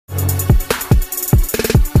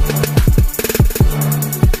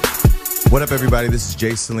What up, everybody? This is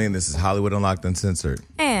Jay Celine. This is Hollywood Unlocked Uncensored.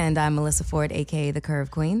 And I'm Melissa Ford, a.k.a. the Curve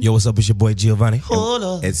Queen. Yo, what's up? It's your boy Giovanni. Hold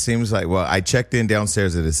up. It seems like, well, I checked in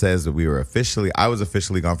downstairs and it says that I was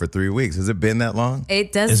officially gone for 3 weeks. Has it been that long?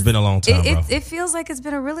 It does. It's been a long time, bro. It feels like it's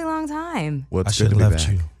been a really long time. Well, I should have left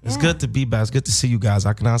you. It's good to be back. It's good to see you guys.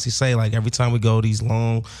 I can honestly say, like, every time we go these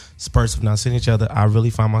long spurts of not seeing each other, I really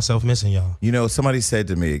find myself missing y'all. You know, somebody said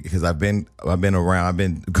to me, because I've been around, I've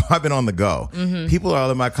been on the go. Mm-hmm. People are all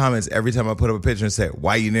in my comments every time I put up a picture and say,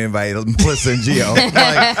 "Why you didn't invite Melissa and Gio?"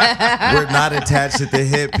 Like, we're not attached at the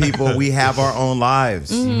hip, people. We have our own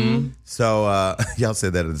lives. Mm-hmm. So y'all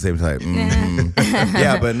said that at the same time. Mm-hmm.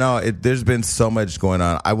 Yeah, but no, there's been so much going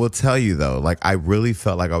on. I will tell you though, like I really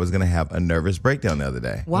felt like I was gonna have a nervous breakdown the other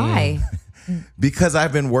day. Why? Because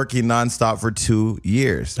I've been working nonstop for 2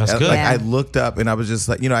 years. That's good. Like I looked up and I was just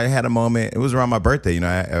like, I had a moment. It was around my birthday.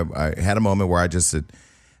 I had a moment where I just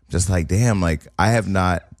like, damn, like I have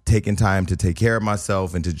not taken time to take care of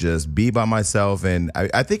myself and to just be by myself. And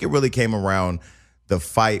I think it really came around the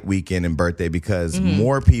fight weekend and birthday because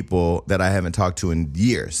more people that I haven't talked to in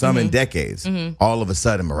years, some in decades, all of a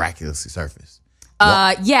sudden miraculously surfaced.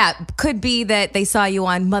 Yeah, could be that they saw you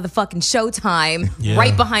on motherfucking Showtime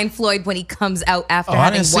right behind Floyd when he comes out after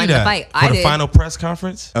having won the fight. For the final press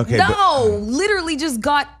conference? Okay, literally just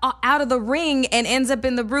got out of the ring and ends up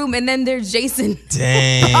in the room, and then there's Jason.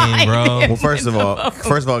 Dang, bro. Well, first of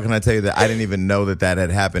all, can I tell you that I didn't even know that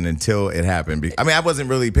had happened until it happened. I mean, I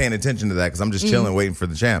wasn't really paying attention to that because I'm just chilling, waiting for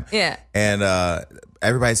the champ. Yeah. And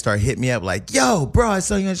everybody started hitting me up like, "Yo, bro, I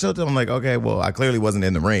saw you on Showtime." I'm like, okay, well, I clearly wasn't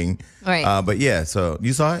in the ring. Right. But yeah, so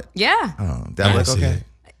you saw it? Yeah. Oh, that look okay?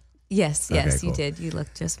 Yes, Okay, cool. you did. You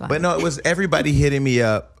looked just fine. But no, it was everybody hitting me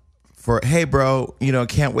up for, "Hey, bro,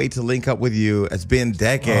 can't wait to link up with you. It's been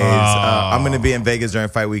decades. I'm going to be in Vegas during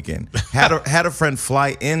fight weekend." Had a friend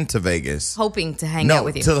fly into Vegas. Hoping to hang out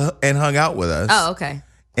with you. And hung out with us. Oh, okay.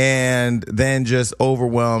 And then just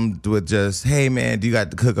overwhelmed with just, "Hey, man, do you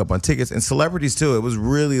got to cook up on tickets?" And celebrities, too. It was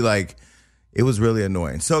really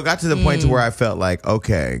annoying. So it got to the point to where I felt like,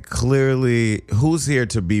 okay, clearly, who's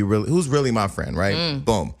really my friend, right?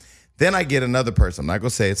 Boom. Then I get another person. I'm not going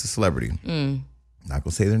to say it's a celebrity. I'm not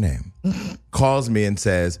going to say their name. Calls me and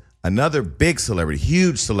says, another big celebrity,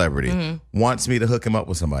 huge celebrity, wants me to hook him up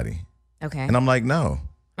with somebody. Okay. And I'm like, no.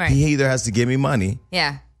 Right. He either has to give me money.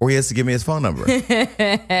 Yeah. Or he has to give me his phone number.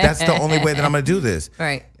 That's the only way that I'm going to do this.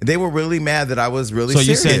 Right. They were really mad that I was really serious.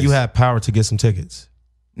 serious. So you said you had power to get some tickets?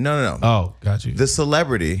 No. Oh, got you. The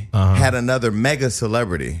celebrity had another mega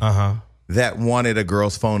celebrity that wanted a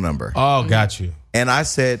girl's phone number. Oh, got you. And I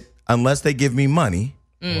said, unless they give me money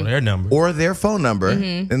or their number or their phone number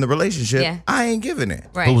in the relationship, I ain't giving it.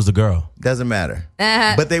 Right. Who was the girl? Doesn't matter.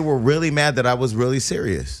 But they were really mad that I was really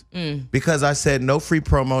serious because I said no free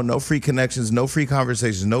promo, no free connections, no free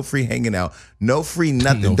conversations, no free hanging out, no free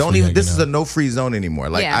nothing. This is a no free zone anymore.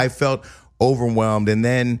 Like I felt overwhelmed. And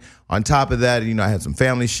then on top of that, I had some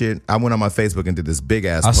family shit. I went on my Facebook and did this big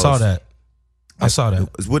ass post. I saw that.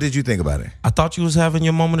 What did you think about it? I thought you was having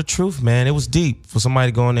your moment of truth, man. It was deep for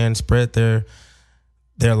somebody to go in there and spread their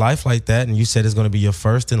life like that, and you said it's going to be your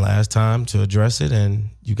first and last time to address it, and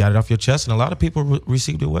you got it off your chest, and a lot of people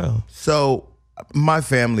received it well. So my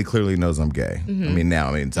family clearly knows I'm gay. I mean,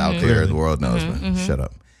 it's out there. The world knows. But shut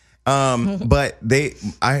up. But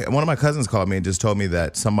one of my cousins called me and just told me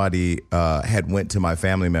that somebody had went to my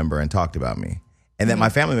family member and talked about me, and that my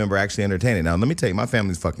family member actually entertained it. Now, let me tell you, my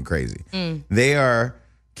family's fucking crazy. They are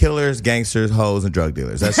killers, gangsters, hoes, and drug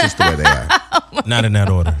dealers. That's just the way they are. Not in that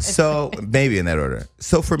order. So maybe in that order.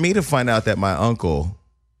 So for me to find out that my uncle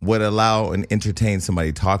would allow and entertain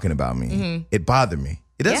somebody talking about me, it bothered me.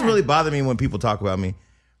 It doesn't really bother me when people talk about me,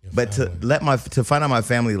 but to find out my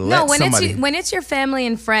family when it's your family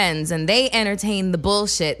and friends and they entertain the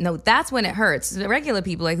bullshit, that's when it hurts. The regular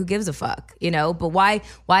people, like, who gives a fuck, But why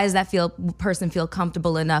does that person feel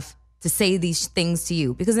comfortable enough to say these things to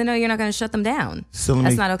you? Because they know you're not going to shut them down. So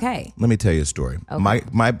that's not okay. Let me tell you a story. Okay.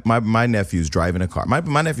 My nephew's driving a car.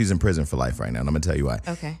 My nephew's in prison for life right now, and I'm going to tell you why.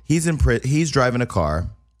 Okay. He's driving a car.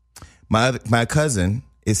 My cousin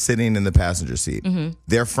is sitting in the passenger seat.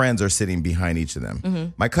 Their friends are sitting behind each of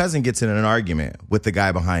them. My cousin gets in an argument with the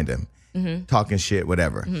guy behind him, talking shit,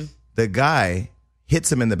 whatever. The guy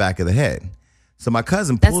hits him in the back of the head. So my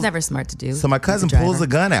cousin pulls... That's never smart to do. So my cousin pulls the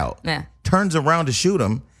gun out, turns around to shoot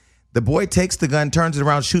him. The boy takes the gun, turns it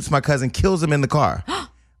around, shoots my cousin, kills him in the car.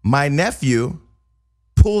 My nephew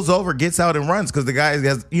pulls over, gets out and runs because the guy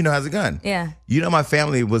has a gun. Yeah. My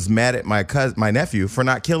family was mad at my nephew for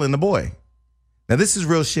not killing the boy. Now this is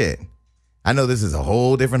real shit. I know this is a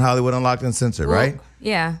whole different Hollywood Unlocked and Censored, right?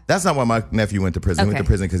 Yeah. That's not why my nephew went to prison. He went to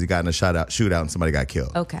prison because he got in a shootout and somebody got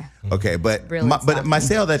killed. Okay. Okay, but Real I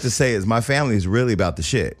say all that to say is my family is really about the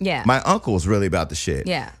shit. Yeah. My uncle's really about the shit.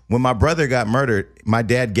 Yeah. When my brother got murdered, my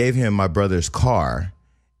dad gave him my brother's car,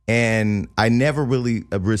 and I never really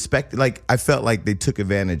respected. Like, I felt like they took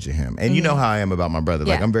advantage of him. And you know how I am about my brother.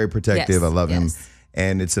 Like, I'm very protective. I love him,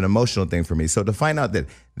 and it's an emotional thing for me. So to find out that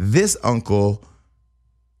this uncle,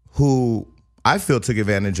 who I feel took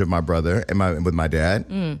advantage of my brother and with my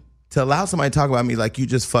dad, to allow somebody to talk about me like you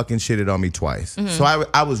just fucking shitted on me twice. So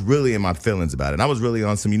I was really in my feelings about it. And I was really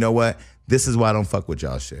on some, you know what? This is why I don't fuck with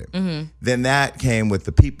y'all shit. Then that came with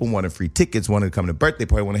the people wanting free tickets, wanted to come to the birthday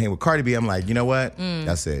party, want to hang with Cardi B. I'm like, you know what?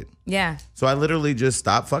 That's it. Yeah. So I literally just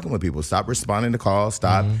stopped fucking with people, stopped responding to calls,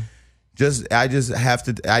 stopped. I just have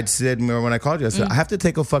to. I said, remember when I called you, I said, I have to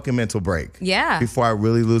take a fucking mental break. Yeah. Before I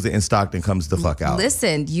really lose it and Stockton comes the fuck out.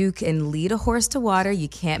 Listen, you can lead a horse to water. You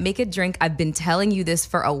can't make it drink. I've been telling you this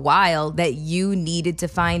for a while, that you needed to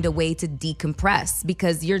find a way to decompress,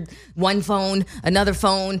 because you're one phone, another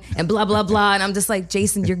phone, and blah, blah, blah. And I'm just like,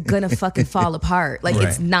 Jason, you're going to fucking fall apart. Like,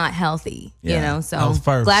 it's not healthy, you know? So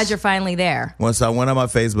glad you're finally there. Once I went on my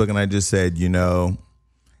Facebook and I just said, you know,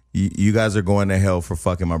 you guys are going to hell for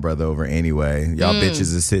fucking my brother over anyway. Y'all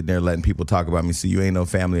bitches is sitting there letting people talk about me, so you ain't no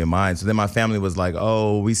family of mine. So then my family was like,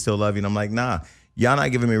 oh, we still love you. And I'm like, nah, y'all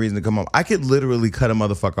not giving me a reason to come home. I could literally cut a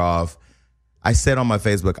motherfucker off. I said on my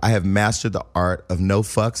Facebook, I have mastered the art of no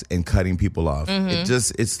fucks and cutting people off.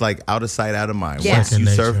 It's like out of sight, out of mind. Yeah.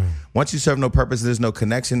 Once you serve no purpose, there's no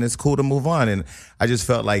connection, it's cool to move on. And I just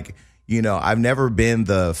felt like, you know, I've never been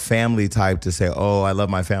the family type to say, oh, I love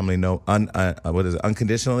my family,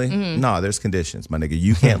 unconditionally? No, there's conditions, my nigga.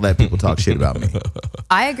 You can't let people talk shit about me.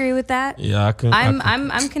 I agree with that. Yeah, I can.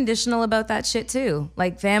 I'm conditional about that shit too.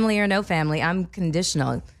 Like, family or no family, I'm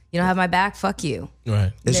conditional. You don't have my back, fuck you.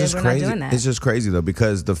 Right. It's just crazy. It's just crazy though,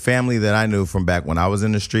 because the family that I knew from back when I was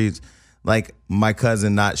in the streets, like my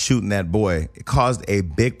cousin not shooting that boy, it caused a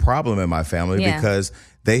big problem in my family because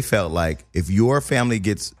they felt like if your family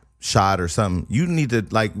gets shot or something, you need to,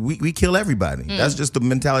 like, we kill everybody. That's just the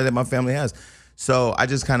mentality that my family has. So I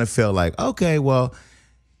just kind of feel like, okay, well,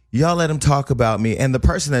 y'all let him talk about me. And the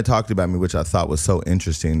person that talked about me, which I thought was so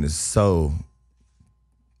interesting, is so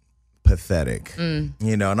pathetic.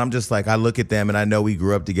 You know, and I'm just like, I look at them and I know we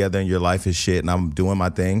grew up together and your life is shit and I'm doing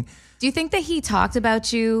my thing. Do you think that he talked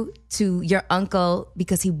about you to your uncle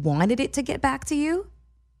because he wanted it to get back to you?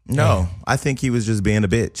 No, I think he was just being a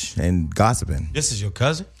bitch and gossiping. This is your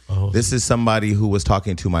cousin? This is somebody who was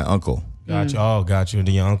talking to my uncle. Got you. Oh, got you. And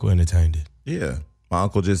then your uncle entertained it. Yeah. My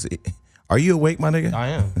uncle just... Are you awake, my nigga? I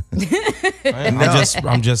am.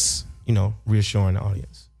 I'm just, you know, reassuring the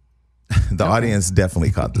audience. The audience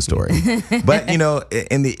definitely caught the story. But, you know,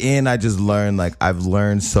 in the end, I just learned, like, I've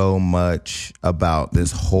learned so much about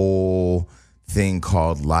this whole thing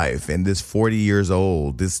called life. And this 40 years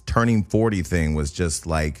old, this turning 40 thing was just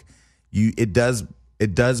like, it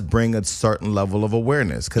does bring a certain level of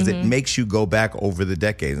awareness, because it makes you go back over the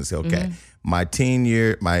decades and say, okay, my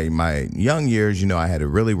young years, you know, I had it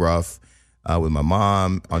really rough with my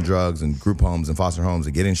mom on drugs and group homes and foster homes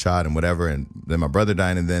and getting shot and whatever. And then my brother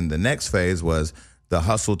died. And then the next phase was the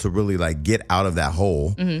hustle to really like get out of that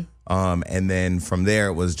hole. And then from there,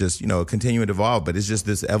 it was just, you know, continuing to evolve. But it's just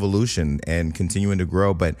this evolution and continuing to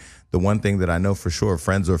grow. But the one thing that I know for sure,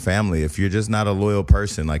 friends or family, if you're just not a loyal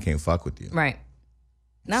person, I can't fuck with you. Right.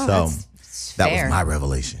 No, so that was my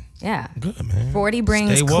revelation. Yeah. Good, man. 40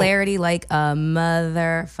 brings clarity like a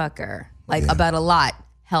motherfucker. Like about a lot,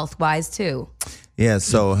 health-wise too. Yeah,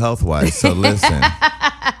 so health-wise. So listen.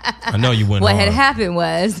 I know you went What hard. had happened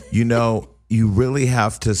was... You know, you really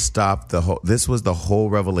have to stop this was the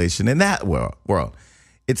whole revelation in that world.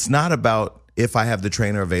 It's not about if I have the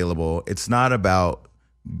trainer available. It's not about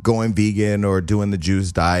going vegan or doing the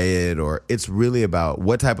juice diet, or it's really about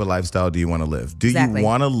what type of lifestyle do you want to live? Do you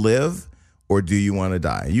want to live, or do you want to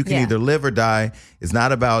die? You can either live or die. It's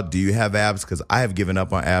not about do you have abs, because I have given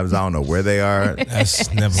up on abs. I don't know where they are.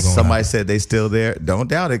 That's never going Somebody said they still there. Don't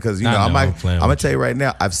doubt it, because, you know, I'm going to tell you right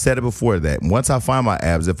now, I've said it before that once I find my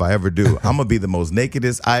abs, if I ever do, I'm going to be the most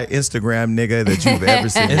nakedest Instagram nigga that you've ever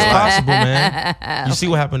seen. It's possible, man. You see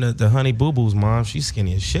what happened to the Honey Boo Boo's mom? She's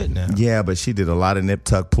skinny as shit now. Yeah, but she did a lot of nip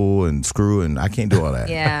tuck pull and screw, and I can't do all that.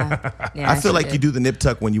 I feel like you do the nip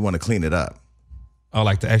tuck when you want to clean it up. Oh,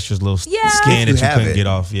 like the extra little skin that you couldn't get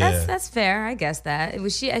off. Yeah, that's fair. I guess that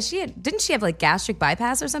was she. Didn't she have like gastric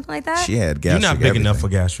bypass or something like that? She had gastric. You're not big enough for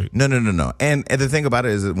gastric. No. And the thing about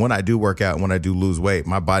it is that when I do work out, when I do lose weight,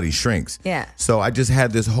 my body shrinks. Yeah. So I just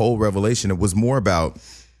had this whole revelation. It was more about,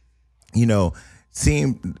 you know,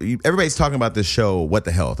 everybody's talking about this show, What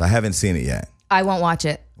the Health. I haven't seen it yet. I won't watch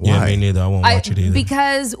it. Yeah, Why? me neither. I won't watch it either.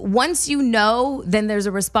 Because once you know, then there's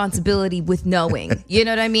a responsibility with knowing. You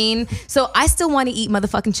know what I mean? So I still want to eat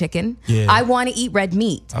motherfucking chicken. Yeah. I want to eat red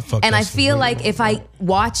meat. And I feel weird. like if I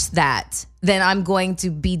watch that, then I'm going to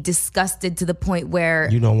be disgusted to the point where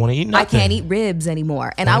You don't want to eat nothing. I can't eat ribs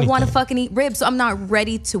anymore. And I want to Anything. fucking eat ribs, so I'm not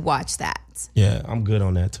ready to watch that. Yeah, I'm good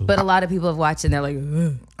on that too. But a lot of people have watched it and they're like,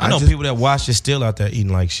 ugh. I know people that watch it still out there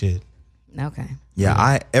eating like shit. Okay.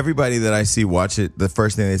 Yeah, everybody that I see watch it, the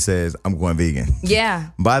first thing they say is, I'm going vegan. Yeah.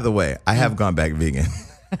 By the way, I have gone back vegan.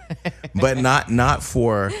 But not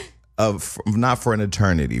for an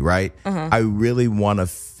eternity, right? I really want to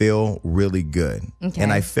feel really good. Okay.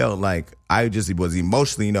 And I felt like I just was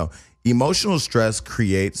emotionally, emotional stress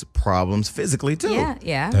creates problems physically too.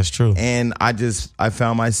 Yeah. That's true. And I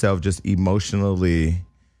found myself just emotionally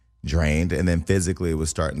drained, and then physically it was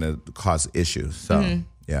starting to cause issues. So,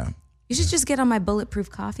 yeah. You should just get on my bulletproof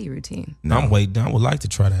coffee routine. No. I'm waiting. I would like to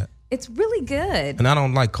try that. It's really good. And I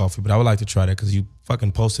don't like coffee, but I would like to try that because you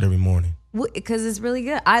fucking post it every morning. Because it's really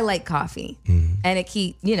good. I like coffee. And it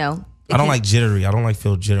I don't like jittery. I don't like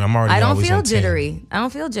feel jittery. I'm already. I don't always feel on 10. jittery. I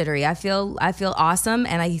don't feel jittery. I feel awesome,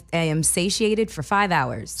 and I am satiated for 5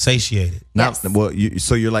 hours. Satiated. Yes. Well,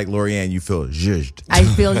 so you're like Lorianne, you feel zhuzhed. I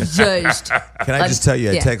feel judged. Can I just tell you,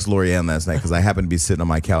 I Yeah. text Lorianne last night because I happened to be sitting on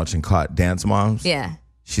my couch and caught Dance Moms. Yeah.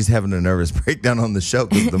 She's having a nervous breakdown on the show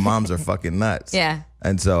because the moms are fucking nuts. Yeah.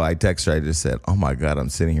 And so I text her, I just said, oh my God, I'm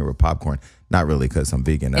sitting here with popcorn. Not really because I'm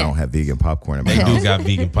vegan. I don't have vegan popcorn in my They house. do got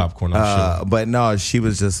vegan popcorn, I'm sure. But no, she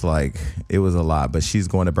was just like, it was a lot. But she's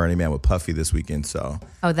going to Burning Man with Puffy this weekend. So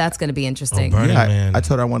Oh, that's going to be interesting. Oh, Burning Man. I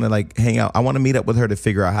told her I want to hang out. I want to meet up with her to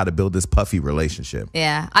figure out how to build this Puffy relationship.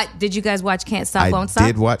 Yeah. Did you guys watch Can't Stop, I Won't Stop?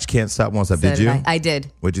 did watch Can't Stop, Won't Stop. So Did you? I did.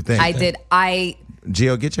 What'd you think? I did.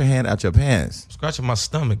 Gio, get your hand out your pants. Scratching my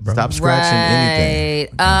stomach, bro. Stop scratching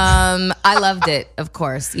anything. I loved it, of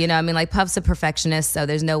course. Like Puff's a perfectionist, so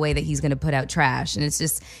there's no way that he's going to put out trash. And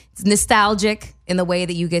it's nostalgic in the way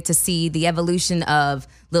that you get to see the evolution of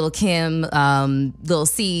Lil' Kim, Lil'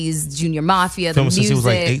 C's, Junior Mafia, the Film music. since he was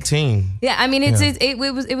like 18. Yeah, I mean,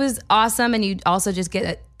 it was awesome, and you also just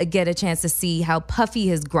get a chance to see how Puffy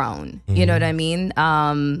has grown. You know what I mean?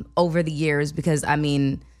 Over the years, because I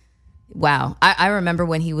mean, wow, I remember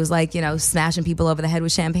when he was like, smashing people over the head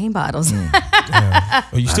with champagne bottles. Well,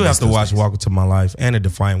 you still have to watch Welcome to My Life and The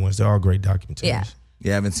Defiant Ones. They're all great documentaries. Yeah.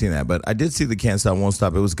 Yeah, I haven't seen that, but I did see the Can't Stop, Won't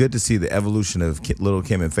Stop. It was good to see the evolution of Lil'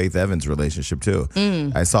 Kim and Faith Evans' relationship too.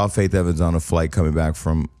 I saw Faith Evans on a flight coming back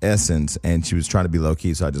from Essence, and she was trying to be low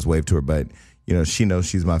key, so I just waved to her. But she knows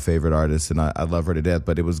she's my favorite artist, and I love her to death.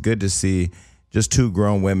 But it was good to see just two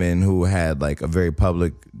grown women who had like a very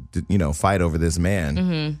public, fight over this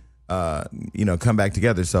man. Come back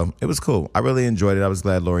together. So it was cool. I really enjoyed it. I was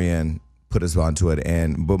glad Lorianne put us onto it,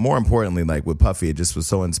 but more importantly, like with Puffy, it just was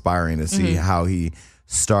so inspiring to see how he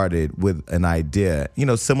started with an idea,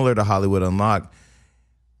 similar to Hollywood Unlocked.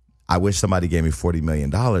 I wish somebody gave me $40 million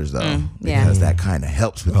though, because that kind of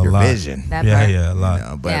helps with your vision. That part. Yeah, a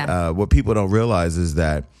lot. But what people don't realize is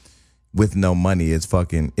that with no money, it's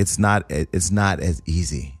not as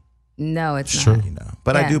easy. No, it's Sure. not.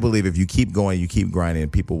 But I do believe if you keep going, you keep grinding,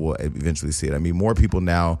 people will eventually see it. I mean, more people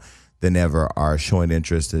now than ever are showing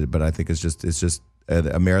interest, but I think it's just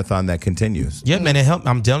a marathon that continues. Yeah, man, it helped.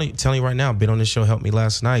 I'm telling you right now, been on this show helped me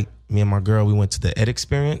last night. Me and my girl, we went to the Ed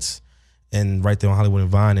Experience, and right there on Hollywood and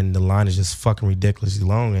Vine, and the line is just fucking ridiculously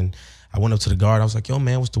long. And I went up to the guard. I was like, yo,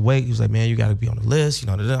 man, what's the wait? He was like, man, you got to be on the list.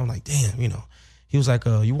 I'm like, damn, He was like,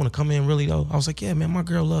 you want to come in really, though? I was like, yeah, man, my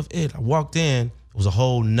girl loved Ed. I walked in. It was a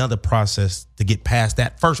whole nother process to get past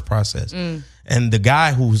that first process. And the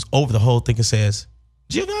guy who's over the whole thing says,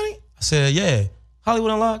 Giovanni? I said, yeah.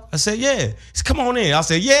 Hollywood Unlocked? I said, yeah. He said, come on in. I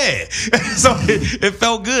said, yeah. So it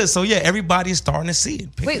felt good. So yeah, everybody is starting to see it.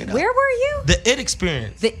 Wait, where were you? The It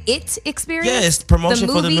Experience. The It Experience? Yeah, it's promotion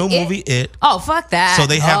for the new movie It. Oh, fuck that. So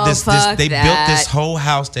they have they that. built this whole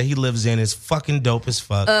house that he lives in. It's fucking dope as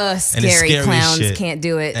fuck. And it's Scary clowns shit. Can't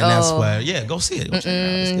do it. And that's why, go see it. Go check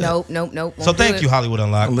it out. Nope. So thank you, Hollywood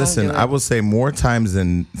Unlocked. Listen, I will say more times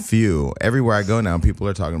than few, everywhere I go now, people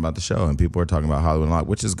are talking about the show and people are talking about Hollywood Unlocked,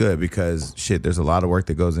 which is good because there's a lot of work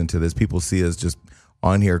that goes into this. People see us just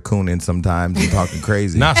on here cooning sometimes and talking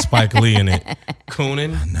crazy. Not Spike Lee in it.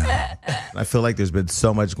 Cooning. No. I feel like there's been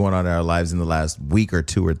so much going on in our lives in the last week or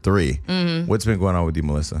two or three. What's been going on with you,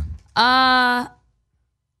 Melissa? I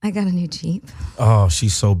got a new Jeep. Oh,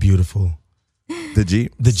 she's so beautiful. The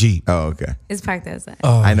Jeep? The Jeep. Oh, okay. It's parked outside.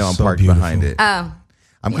 Oh, I know I'm so parked beautiful. behind it. Oh.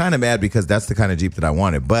 I'm kind of mad because that's the kind of Jeep that I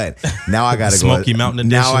wanted. But now I got to go. Smoky Mountain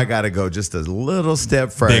Now Edition. I got to go just a little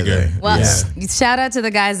step further. Bigger. Well, shout out to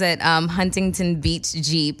the guys at Huntington Beach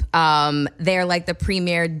Jeep. They're like the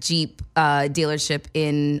premier Jeep dealership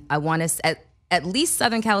in, I want to at least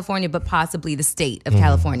Southern California, but possibly the state of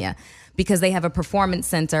California, because they have a performance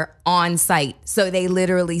center on site. So they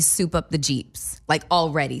literally soup up the Jeeps like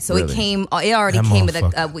already. So Really? it already That came with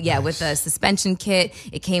motherfucker. with a suspension kit.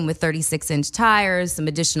 It came with 36-inch tires, some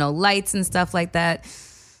additional lights and stuff like that.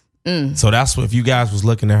 So that's what, if you guys was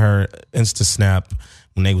looking at her Insta Snap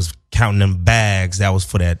when they was counting them bags, that was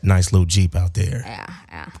for that nice little Jeep out there.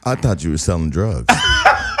 Yeah. I thought you were selling drugs.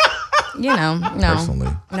 No. Personally.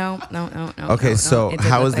 No. Okay, no, so it didn't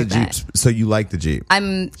how look is the like Jeep? that. So you like the Jeep?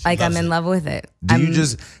 I'm in love with it. Do you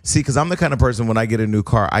just see? Because I'm the kind of person, when I get a new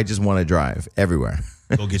car, I just want to drive everywhere.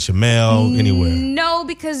 Go get your mail anywhere. No,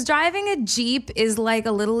 because driving a Jeep is like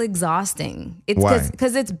a little exhausting. It's Why?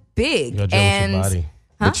 Because it's big. You gotta drive And with your body.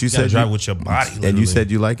 But you You gotta said drive with your body. and literally. you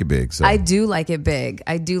said you like it big. So I do like it big.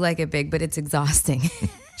 But it's exhausting.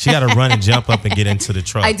 She got to run and jump up and get into the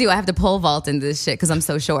truck. I do. I have to pole vault into this shit because I'm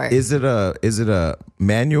so short. is it a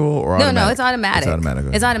manual or automatic? No, it's automatic. It's automatic.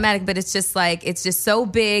 It's automatic, but it's just so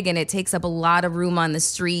big and it takes up a lot of room on the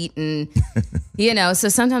street, and so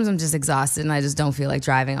sometimes I'm just exhausted and I just don't feel like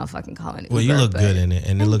driving. I'll fucking call it. Well, you look good in it,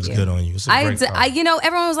 and it looks you. good on you. It's a great car.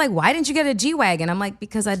 Everyone was like, "Why didn't you get a G-Wagon?" I'm like,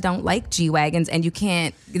 because I don't like G-Wagons, and you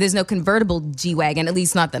can't. There's no convertible G-Wagon, at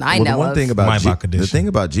least not that I know The one of. thing about Maybach the edition. thing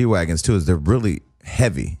about G wagons too is they're really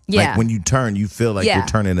heavy. Yeah. Like when you turn, you feel like Yeah. you're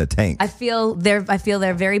turning a tank. I feel they're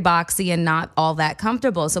very boxy and not all that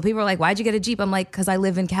comfortable. So people are like, "Why'd you get a Jeep?" I'm like, "Because I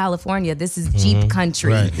live in California. This is Jeep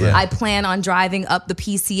country. Right, yeah. I plan on driving up the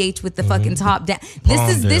PCH with the fucking top down.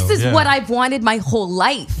 This is yeah. what I've wanted my whole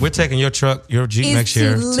life. We're taking your Jeep Is next to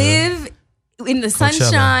year. live in the Coachella.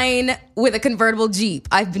 sunshine with a convertible Jeep.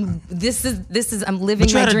 I'm living But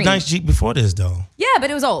you my had a dream. nice Jeep before this, though. Yeah,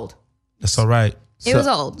 but it was old. That's all right. It was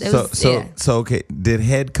old. It was, yeah. So okay, did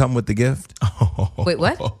head come with the gift? Wait,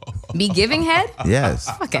 what? Me giving head? Yes.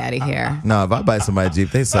 Fuck out of here. No, if I buy somebody a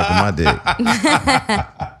Jeep, they suck on my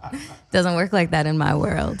dick. Doesn't work like that in my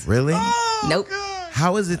world. Really? Nope.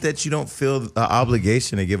 How is it that you don't feel the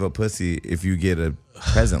obligation to give a pussy if you get a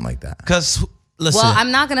present like that? Because, listen. Well,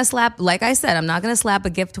 I'm not going to slap, like I said, I'm not going to slap a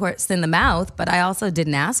gift horse in the mouth, but I also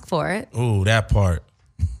didn't ask for it. Ooh, that part.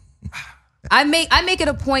 I make it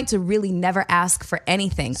a point to really never ask for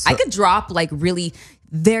anything. I could drop like really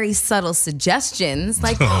very subtle suggestions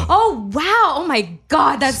like, "Oh, wow. Oh my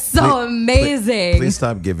God, that's so amazing." Please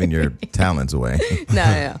stop giving your talents away.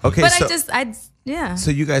 No. Okay, But so- yeah. So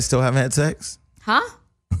you guys still haven't had sex? Huh?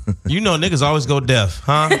 You know niggas always go deaf,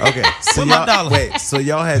 huh? Okay. So Where my dollar? wait, so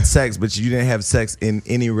y'all had sex, but you didn't have sex in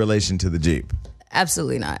any relation to the Jeep?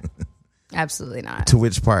 Absolutely not. Absolutely not. To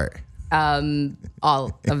which part?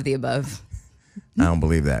 All of the above. I don't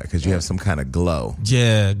believe that because you have some kind of glow.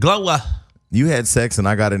 Yeah. Glow. You had sex and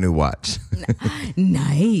I got a new watch.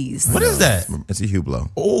 Nice. What is that? It's a Hublot.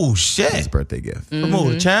 Oh, It's a shit. birthday gift. Mm-hmm.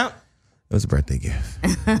 Remove the champ. It was a birthday gift.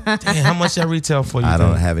 Damn, how much that retail for you?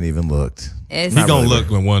 I haven't even looked. It's, You gonna really look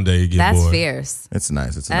when one day you get that's bored. fierce. It's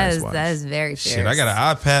nice. It's a nice watch. That is very fierce. Shit, I got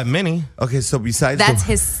an iPad mini. Okay, so besides That's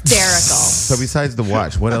the, hysterical. so besides the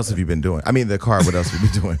watch, what else have you been doing? I mean, the car. What else have you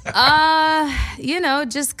been doing?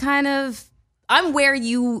 Just kind of, I'm where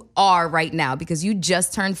you are right now because you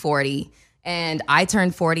just turned 40 and I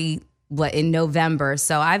turned 40 in November.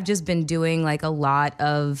 So I've just been doing like a lot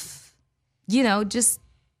of, just,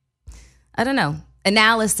 I don't know,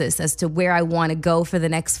 analysis as to where I want to go for the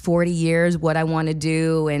next 40 years, what I want to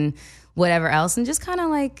do and whatever else. And just kind of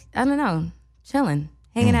like, I don't know, chilling,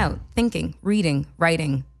 hanging out, thinking, reading,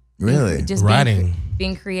 writing. Really? Just Writing.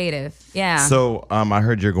 being creative. Yeah. So I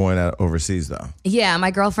heard you're going out overseas though. Yeah,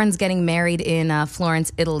 my girlfriend's getting married in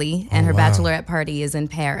Florence, Italy, and her bachelorette party is in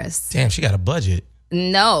Paris. Damn, she got a budget.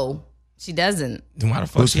 No, she doesn't. Then why the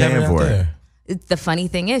fuck Who's she having paying it out for it? there? The funny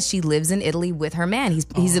thing is, she lives in Italy with her man.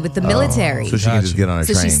 He's with the military. So she can just get on a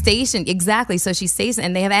So train. she's stationed, exactly. So she's stationed,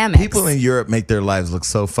 and they have Amex. People in Europe make their lives look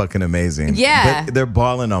so fucking amazing. Yeah. But they're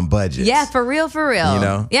balling on budgets. Yeah, for real. You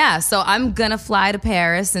know? Yeah, so I'm gonna fly to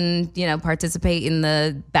Paris and participate in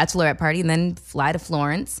the bachelorette party, and then fly to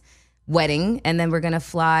Florence, wedding, and then we're gonna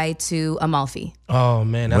fly to Amalfi, Oh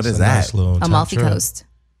man, that's What is a nice that? little top Amalfi trip. Coast,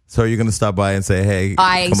 So you're gonna stop by and say, "Hey,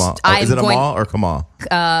 come on." I'm Is it a going- mall or come on?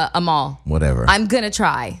 Amal. Whatever. I'm gonna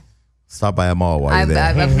try. Stop by a mall while I'm you're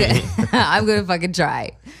there. I'm gonna fucking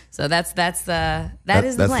try. So that's the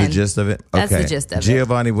That's plan. the gist of it. That's Okay. the gist of it.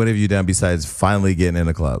 Giovanni, what have you done besides finally getting in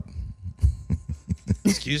a club?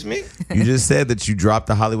 Excuse me? You just said that you dropped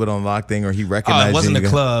the Hollywood on Lock thing, or he Oh, recognized it wasn't you. a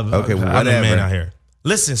club. Okay, I'm whatever. the man out here.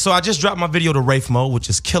 Listen, so I just dropped my video to Rafe Mode, which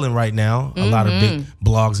is killing right now. A lot of big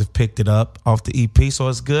blogs have picked it up off the EP, so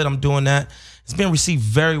it's good. I'm doing that. It's been received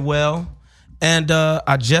very well. And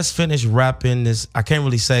I just finished rapping this. I can't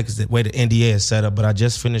really say because the way the NDA is set up, but I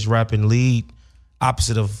just finished rapping lead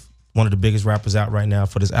opposite of one of the biggest rappers out right now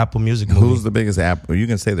for this Apple Music movie. Who's the biggest Apple? You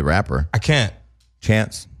can say the rapper. I can't.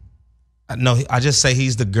 Chance? No, I just say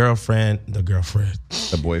he's the boyfriend.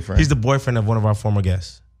 He's the boyfriend of one of our former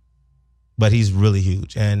guests. But he's really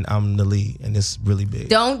huge, and I'm the lead, and it's really big.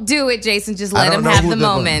 Don't do it, Jason. Just let him have the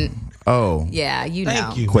moment. Oh. Yeah, you know.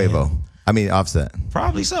 Thank you, Quavo. man. I mean, Offset.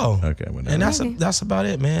 Probably so. Okay, whatever. And that's about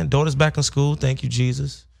it, man. Daughter's back in school. Thank you,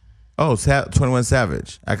 Jesus. Oh, 21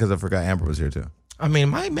 Savage. Because I forgot Amber was here, too. I mean,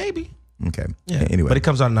 maybe. Okay. Yeah. Anyway. But it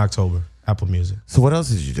comes out in October, Apple Music. So what else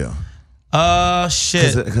did you do?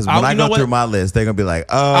 Shit. Because when I go through my list, they're going to be like,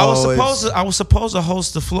 oh. I was supposed to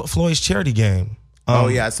host the Floyd's charity game. Oh,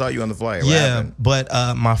 yeah, I saw you on the flyer. Yeah, but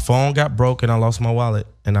my phone got broke and I lost my wallet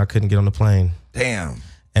and I couldn't get on the plane. Damn.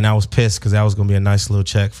 And I was pissed because that was going to be a nice little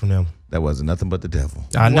check from them. That wasn't nothing but the devil.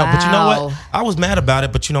 I know, but you know Wow. what? I was mad about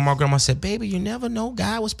it, but you know, my grandma said, baby, you never know.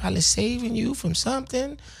 God was probably saving you from something.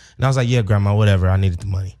 And I was like, yeah, grandma, whatever. I needed the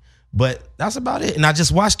money. But that's about it. And I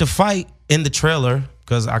just watched the fight in the trailer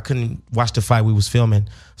because I couldn't watch the fight we was filming.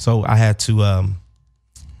 So I had to,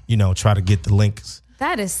 try to get the links.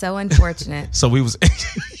 That is so unfortunate. So we was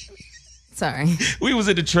Sorry. we was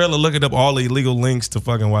in the trailer looking up all the illegal links to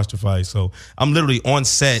fucking watch the fight. So I'm literally on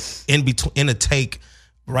set in a take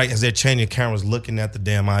right as they're changing cameras, looking at the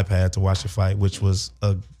damn iPad to watch the fight, which was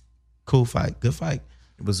a cool fight, good fight.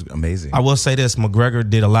 It was amazing. I will say this: McGregor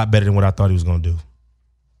did a lot better than what I thought he was going to do.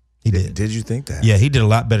 He did. Did you think that? Yeah, he did a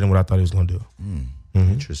lot better than what I thought he was going to do.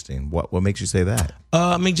 Interesting. What makes you say that?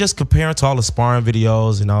 I mean, just comparing to all the sparring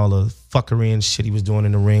videos and all the fuckery and shit he was doing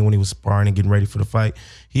in the ring when he was sparring and getting ready for the fight,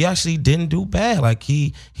 he actually didn't do bad. Like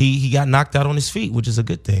he got knocked out on his feet, which is a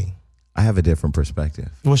good thing. I have a different perspective.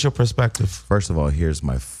 What's your perspective? First of all, here's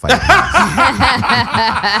my fight. I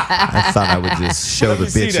thought I would just show the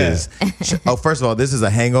bitches. Oh, first of all, this is a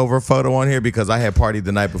hangover photo on here because I had partied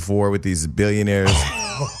the night before with these billionaires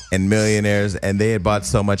and millionaires, and they had bought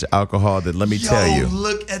so much alcohol that let me tell you,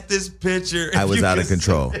 look at this picture. I was out of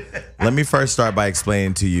control. Let me first start by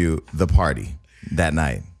explaining to you the party that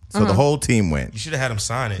night. So the whole team went. You should have had him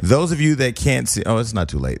sign it. Those of you that can't see, oh, it's not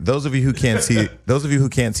too late. Those of you who can't see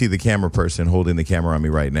the camera person holding the camera on me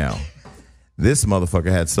right now. This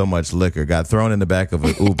motherfucker had so much liquor, got thrown in the back of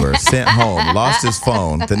an Uber, sent home, lost his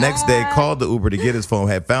phone. The next day, called the Uber to get his phone,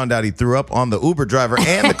 had found out he threw up on the Uber driver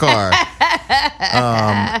and the car.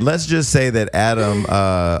 Let's just say that Adam,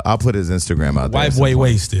 I'll put his Instagram out there. White boy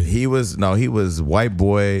wasted. He was white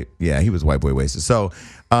boy. Yeah, he was white boy wasted. So,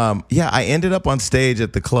 I ended up on stage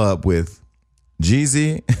at the club with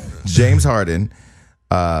Jeezy, James Harden,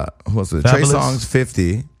 who else was it? Trey Songz,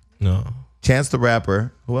 50. No. Chance the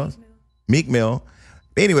Rapper. Who else? Meek Mill.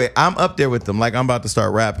 Anyway, I'm up there with them like I'm about to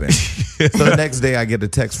start rapping. So the next day I get a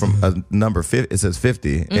text from a number, it says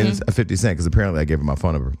 50, and it's a 50 Cent because apparently I gave him my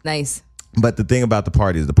phone number. Nice. But the thing about the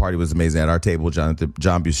party is the party was amazing. At our table, John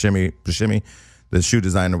Buscemi, the shoe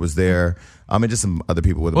designer, was there. I mean, just some other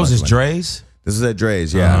people with. What was this, Dre's? This was at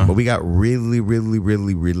Dre's, yeah. But we got really, really,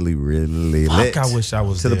 really, really, really lit. I wish I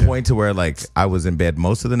was to there. the point to where like I was in bed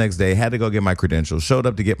most of the next day. Had to go get my credential. Showed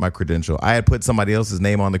up to get my credential. I had put somebody else's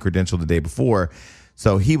name on the credential the day before.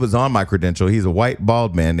 So he was on my credential. He's a white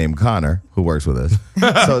bald man named Connor who works with us.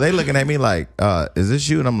 So they looking at me like, is this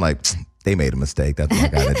you? And I'm like, they made a mistake. That's my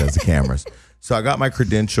guy that does the cameras. So I got my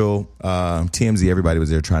credential. TMZ, everybody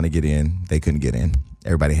was there trying to get in. They couldn't get in.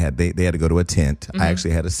 Everybody had they had to go to a tent. I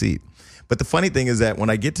actually had a seat. But the funny thing is that when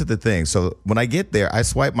I get to the thing, so when I get there, I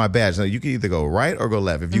swipe my badge. Now, you can either go right or go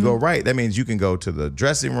left. If you go right, that means you can go to the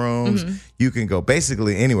dressing rooms. You can go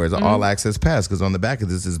basically anywhere. It's an all-access pass because on the back of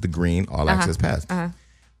this is the green all-access pass.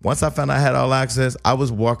 Once I found out I had all access, I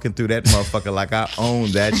was walking through that motherfucker like I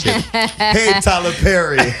owned that shit. Hey, Tyler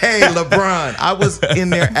Perry. Hey, LeBron. I was in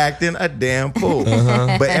there acting a damn fool.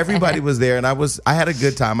 But everybody was there, and I had a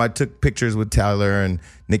good time. I took pictures with Tyler and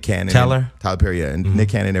Nick Cannon. Tyler Perry, yeah, and Nick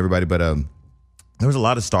Cannon and everybody. But there was a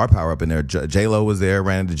lot of star power up in there. J-Lo was there,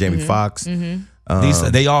 ran into Jamie Foxx.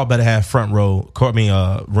 They all better have front row,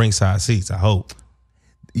 ringside seats, I hope.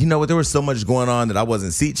 You know what? There was so much going on that I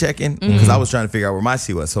wasn't seat checking because I was trying to figure out where my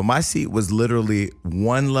seat was. So my seat was literally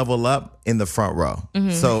one level up in the front row.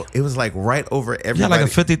 So it was like right over everybody. You had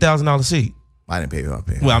like a $50,000 seat. I didn't pay for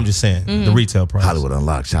it. Well, I'm just saying the retail price. Hollywood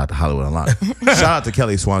Unlocked. Shout out to Hollywood Unlocked. Shout out to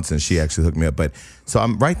Kelly Swanson. She actually hooked me up. But so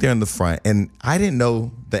I'm right there in the front, and I didn't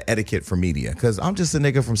know the etiquette for media because I'm just a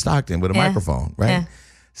nigga from Stockton with a microphone, right?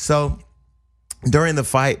 So during the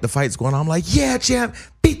fight's going on. I'm like, yeah, champ,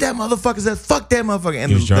 beat that motherfucker. Fuck that motherfucker.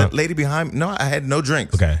 And the lady behind me, no, I had no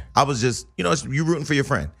drinks. Okay. I was just, you rooting for your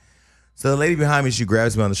friend. So the lady behind me, she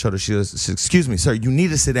grabs me on the shoulder. She says, excuse me, sir, you need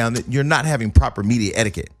to sit down. You're not having proper media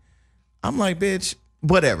etiquette. I'm like, bitch,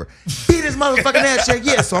 whatever. Beat his motherfucking ass, check.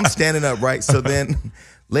 Yeah, so I'm standing up, right? So then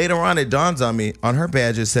later on, it dawns on me, on her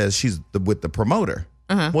badge, it says she's with the promoter.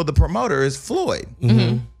 Well, the promoter is Floyd.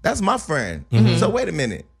 That's my friend. So wait a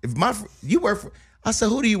minute. If you work for, I said,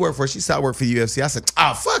 who do you work for? She said, I work for the UFC. I said,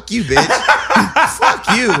 oh, fuck you, bitch. Fuck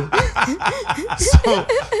you. So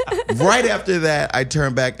right after that, I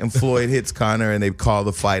turn back and Floyd hits Conor and they call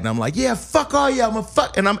the fight. And I'm like, yeah, fuck all y'all.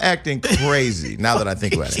 And I'm acting crazy now that I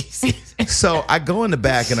think about it. So I go in the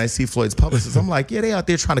back and I see Floyd's publicist. I'm like, yeah, they out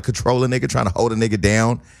there trying to control a nigga, trying to hold a nigga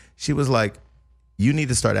down. She was like, you need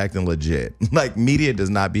to start acting legit. Like, media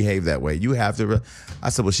does not behave that way. You have to.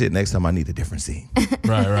 I said, well, shit, next time I need a different scene.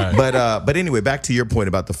 Right. But anyway, back to your point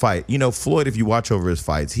about the fight. Floyd, if you watch over his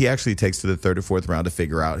fights, he actually takes to the third or fourth round to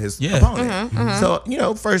figure out his opponent.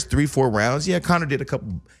 So, first 3-4 rounds, Conor did a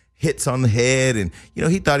couple hits on the head, and,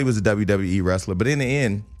 he thought he was a WWE wrestler. But in the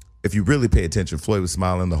end, if you really pay attention, Floyd was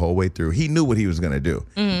smiling the whole way through. He knew what he was going to do.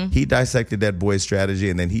 He dissected that boy's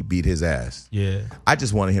strategy, and then he beat his ass. Yeah. I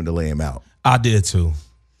just wanted him to lay him out. I did too.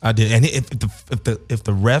 I did. And if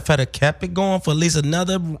the ref had kept it going for at least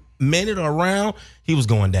another minute or round, he was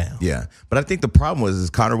going down. Yeah. But I think the problem was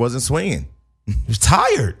Conor wasn't swinging. He was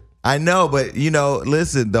tired. I know, but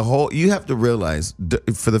listen, you have to realize,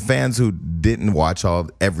 for the fans who didn't watch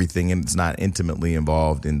everything and it's not intimately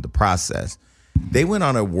involved in the process, they went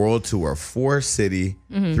on a world tour, 4-city,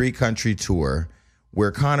 3-country tour, where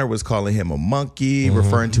Conor was calling him a monkey,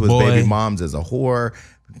 referring to his baby moms as a whore.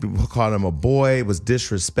 People called him a boy, was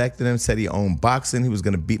disrespecting him, said he owned boxing. He was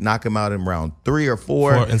going to knock him out in round 3 or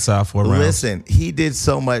 4. Inside 4 rounds. Listen, he did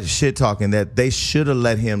so much shit talking that they should have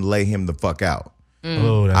let him lay him the fuck out.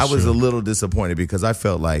 Oh, that's I was true. a little disappointed because I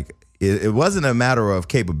felt like it wasn't a matter of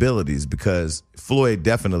capabilities, because Floyd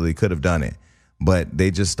definitely could have done it, but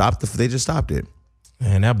they just stopped it.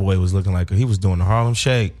 Man, that boy was looking like he was doing the Harlem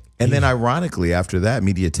Shake. And then ironically, after that,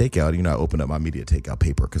 Media Takeout, I opened up my Media Takeout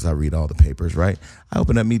paper because I read all the papers, right? I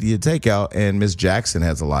opened up Media Takeout, and Miss Jackson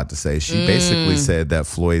has a lot to say. She basically said that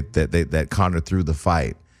Floyd, that Conor threw the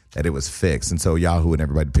fight, that it was fixed. And so Yahoo and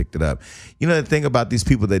everybody picked it up. The thing about these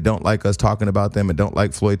people that don't like us talking about them and don't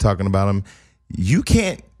like Floyd talking about them, you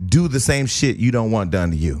can't do the same shit you don't want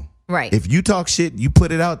done to you. Right. If you talk shit, you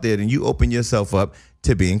put it out there, then you open yourself up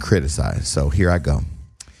to being criticized. So here I go.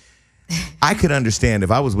 I could understand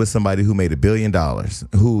if I was with somebody who made $1 billion,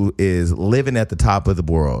 who is living at the top of the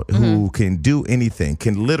world, who can do anything,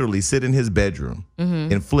 can literally sit in his bedroom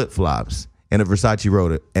in flip-flops and a Versace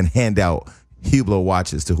robe and hand out Hublot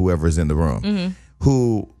watches to whoever's in the room,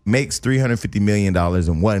 who makes $350 million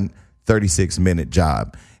in one 36-minute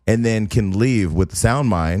job, and then can leave with sound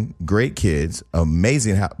mind, great kids,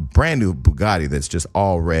 amazing, brand new Bugatti that's just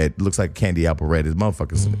all red, looks like candy apple red. His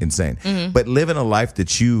motherfucker's insane. But living a life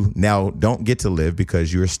that you now don't get to live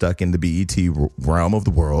because you're stuck in the BET realm of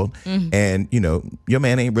the world, and your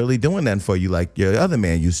man ain't really doing that for you like your other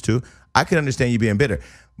man used to. I can understand you being bitter.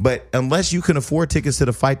 But unless you can afford tickets to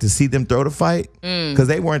the fight to see them throw the fight, because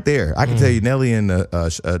they weren't there. I can tell you, Nelly and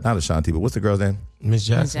not Ashanti, but what's the girl's name? Miss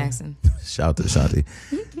Jackson. Shout out to Ashanti.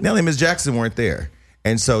 Nelly and Miss Jackson weren't there.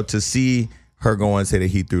 And so to see her go and say that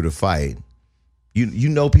he threw the fight, you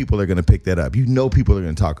know people are going to pick that up. You know people are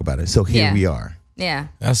going to talk about it. So here we are. Yeah.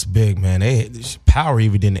 That's big, man. Power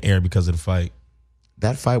even didn't air because of the fight.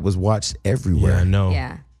 That fight was watched everywhere. Yeah, I know.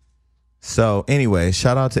 Yeah. So anyway,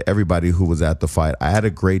 shout out to everybody who was at the fight. I had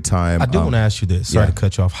a great time. I do want to ask you this. Sorry to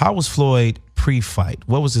cut you off. How was Floyd pre-fight?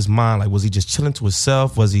 What was his mind like? Was he just chilling to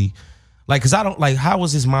himself? Was he because I don't how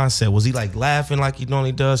was his mindset? Was he laughing like he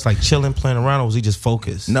normally does, chilling, playing around, or was he just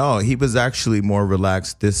focused? No, he was actually more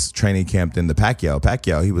relaxed this training camp than the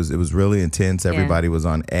Pacquiao. It was really intense. Everybody was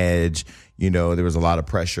on edge. There was a lot of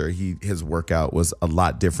pressure. His workout was a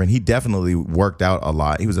lot different. He definitely worked out a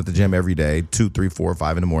lot. He was at the gym every day, 2, 3, 4,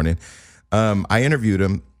 5 in the morning. I interviewed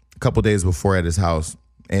him a couple days before at his house,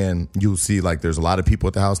 and you'll see there's a lot of people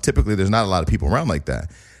at the house. Typically, there's not a lot of people around like that,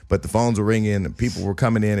 but the phones were ringing and people were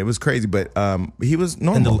coming in. It was crazy, but he was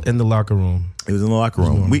normal. In the locker room. He was in the locker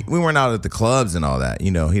room. We weren't out at the clubs and all that.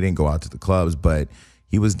 He didn't go out to the clubs, but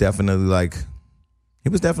he was definitely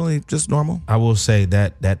just normal. I will say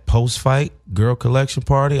that post-fight girl collection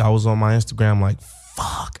party, I was on my Instagram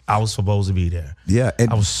fuck, I was supposed to be there. Yeah,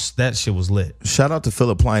 and That shit was lit. shout out to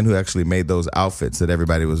Philip Pline who actually made those outfits that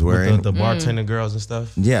everybody was wearing. The bartender girls and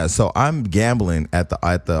stuff. Yeah, so I'm gambling at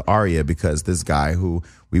the Aria because this guy who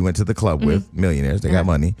we went to the club with, millionaires, they got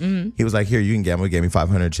money. He was like, here, you can gamble. He gave me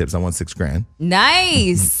 500 chips. I won $6,000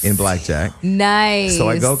 Nice. in blackjack. Nice. So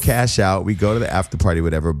I go cash out. We go to the after party,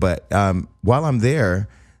 whatever. But while I'm there,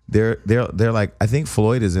 they're like, I think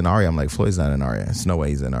Floyd is in Aria. I'm like, Floyd's not in Aria. There's no way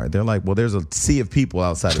he's in Aria. They're like, well, there's a sea of people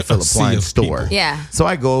outside the Philip Pline store. People. Yeah. So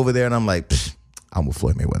I go over there and I'm like, I'm with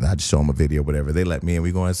Floyd Mayweather. I just show him a video, whatever. They let me in.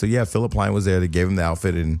 We go in. So yeah, Philip Pline was there. They gave him the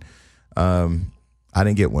outfit and I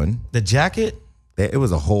didn't get one. The jacket? It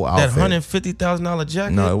was a whole outfit. That $150,000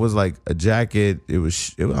 jacket? No, it was like a jacket. I don't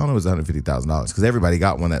know, it was $150,000 because everybody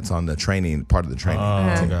got one that's on the training, part of the training.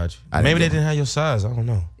 I got you. Maybe they didn't have your size. I don't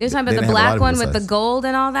know. You're talking They about the didn't have a lot black of one people's with the size. gold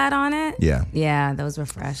and all that on it? Yeah. Yeah, those were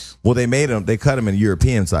fresh. Well, they cut them in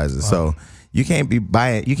European sizes. So you can't be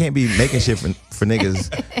making shit for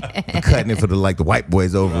niggas cutting it for the white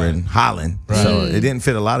boys over in Holland. So it didn't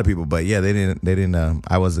fit a lot of people. But yeah, they didn't.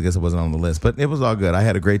 I guess it wasn't on the list. But it was all good. I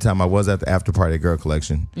had a great time. I was at the after party at Girl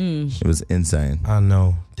Collection. It was insane. I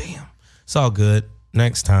know. Damn. It's all good.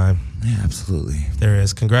 Next time. Yeah, absolutely. There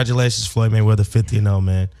is. Congratulations, Floyd Mayweather, 50-0,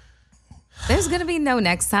 man. There's going to be no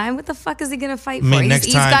next time. What the fuck is he going to fight I for? mean,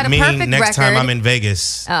 next time record. I'm in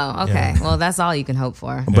Vegas. Oh, okay. Yeah. Well, that's all you can hope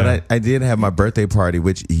for. But I did have my birthday party,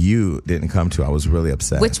 which you didn't come to. I was really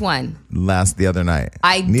upset. Which one? The other night.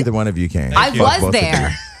 Neither one of you came. I Fuck was both of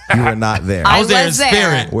there. You were not there. I was there in was there.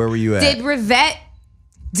 spirit. Where were you at? Did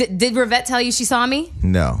Rivette tell you she saw me?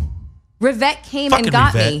 No. Rivette came Fucking and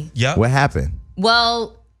got Rivette. me. Yep. What happened?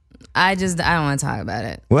 Well, I don't want to talk about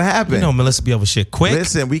it. What happened? You know Melissa be over shit quick.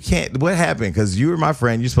 Listen, we can't. What happened? Because you were my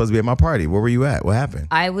friend. You're supposed to be at my party. Where were you at? What happened?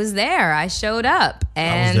 I was there. I showed up,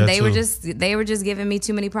 and there they too. were just giving me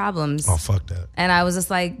too many problems. Oh, fuck that. And I was just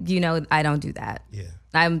like, I don't do that. Yeah.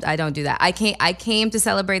 I don't do that. I came to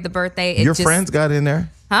celebrate the birthday. Your friends got in there?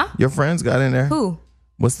 Huh? Your friends got in there? Who?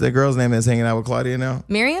 What's the girl's name that's hanging out with Claudia now?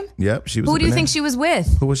 Miriam? Yep, she was. Who up do you in think there. she was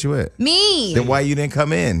with? Who was she with? Me. Then why you didn't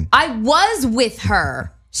come in? I was with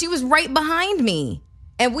her. She was right behind me.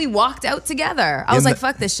 And we walked out together. I was like,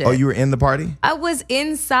 fuck this shit. Oh, you were in the party? I was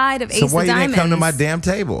inside of Ace So of why you Diamonds. didn't come to my damn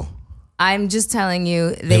table? I'm just telling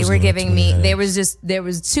you, they was were gonna giving tweet me, at there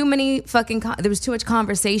was too many fucking, there was too much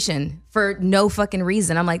conversation for no fucking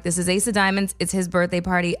reason. I'm like, this is Ace of Diamonds. It's his birthday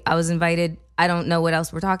party. I was invited. I don't know what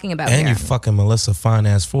else we're talking about And here. you fucking Melissa fine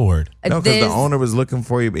ass Ford. No, because the owner was looking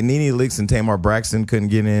for you. Nene Leakes and Tamar Braxton couldn't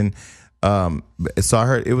get in. So I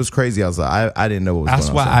heard it was crazy outside. I didn't know what was That's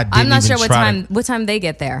going why on. I didn't I'm not even sure try what time they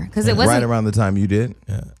get there because it wasn't right around the time you did,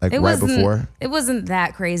 like right before. It wasn't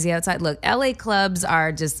that crazy outside. Look, LA clubs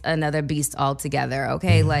are just another beast altogether.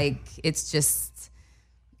 Okay, like it's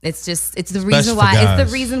the reason for why guys. it's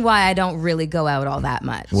the reason why I don't really go out all that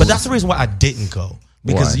much. But that's the reason why I didn't go.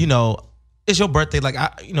 Because, Why? It's your birthday. Like,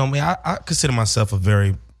 I consider myself a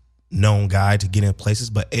very known guy to get in places.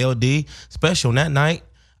 But LD, especially on that night,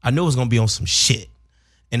 I knew it was going to be on some shit.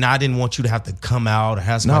 And I didn't want you to have to come out or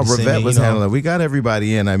have No, somebody send Rivette me, was handling it. We got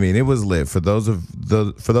everybody in. I mean, it was lit. For those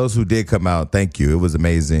who did come out, thank you. It was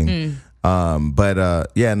amazing.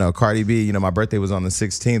 Cardi B, my birthday was on the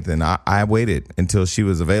 16th, and I waited until she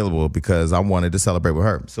was available because I wanted to celebrate with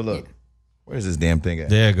her. So look, where's this damn thing at?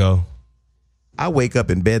 There you go. I wake up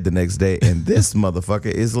in bed the next day, and this motherfucker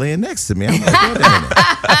is laying next to me. I'm like, wait a minute.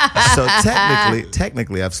 So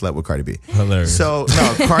technically, I've slept with Cardi B. Hilarious. So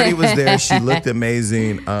no, Cardi was there. She looked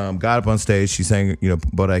amazing. Got up on stage. She sang,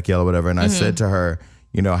 Bodak Yellow, whatever. And I said to her,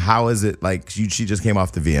 how is it like? She just came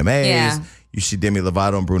off the VMAs. Yeah. She Demi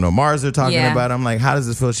Lovato and Bruno Mars are talking Yeah. about it. I'm like, how does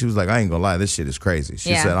this feel? She was like, I ain't gonna lie, this shit is crazy.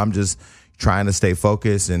 She Yeah. said, I'm just trying to stay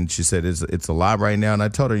focused, and she said it's a lot right now. And I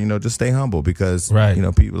told her, just stay humble because Right.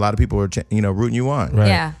 a lot of people are rooting you on. Right.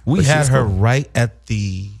 Yeah. We But had she's her cool. right at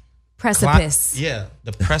the Precipice.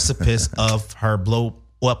 the precipice of her blow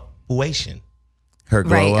up-uation. Her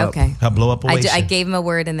glow Right. up. Okay. Her blow up. I gave him a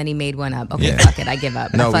word and then he made one up. Okay, Yeah. fuck it. I give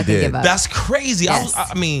up. No, I we fucking did. give up. That's crazy. Yes.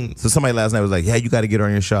 I mean, So somebody last night was like, yeah, you got to get her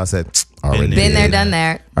on your show. I said, already Been there, did. done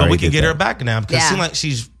there. but we Already can did get her that. back now because it Yeah. seemed like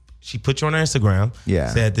she put you on her Instagram.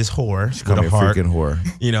 Yeah. Said this whore. She Call me a heart. freaking whore.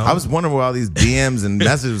 I was wondering where all these DMs and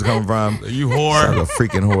messages coming from. You I'm whore. a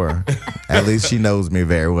freaking whore. At least she knows me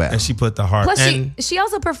very well. And she put the heart. Plus, and she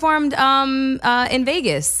also performed in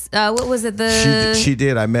Vegas. What was it? She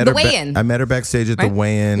did. I met the her. weigh-in. I met her backstage at the Right?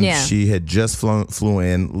 weigh-in. Yeah. She had just flew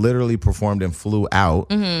in, literally performed and flew out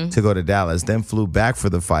Mm-hmm. to go to Dallas. Then flew back for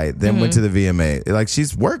the fight. Then went to the VMA. Like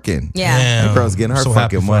she's working. Yeah. Damn. The girl's getting her So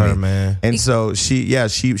happy fucking for money, her, man. And so she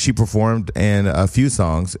performed in a few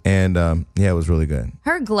songs, and it was really good.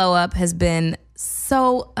 Her glow up has been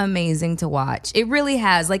so amazing to watch. It really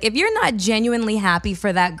has. Like, if you're not genuinely happy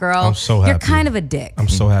for that girl, I'm so you're happy. kind of a dick. I'm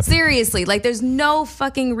so happy. Seriously, like, there's no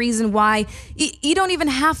fucking reason why you don't even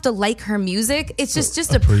have to like her music. It's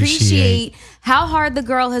just appreciate how hard the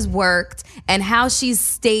girl has worked and how she's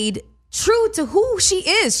stayed true to who she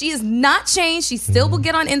is. She has not changed. She still will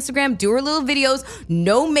get on Instagram, do her little videos,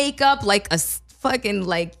 no makeup, like a fucking,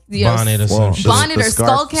 like, you Bonnet know, or some shit. bonnet or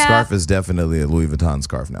skull cap. Scarf is definitely a Louis Vuitton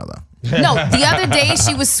scarf now, though. No, the other day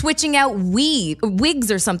she was switching out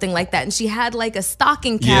wigs or something like that, and she had like a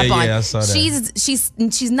stocking cap on. Yeah, I saw that.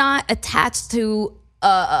 She's not attached to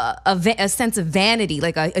a sense of vanity,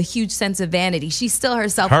 like a huge sense of vanity. She's still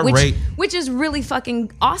herself, which is really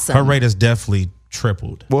fucking awesome. Her rate is definitely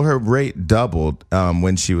tripled. Well, her rate doubled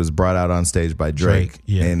when she was brought out on stage by Drake.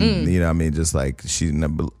 Yeah. And, you know, I mean, just like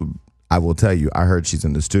I will tell you, I heard she's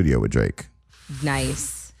in the studio with Drake.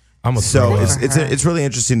 Nice. So it's really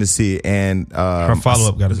interesting to see, and her follow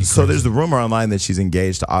up got to be so. crazy. There's the rumor online that she's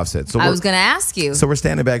engaged to Offset. So I was going to ask you. So we're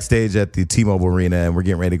standing backstage at the T-Mobile Arena, and we're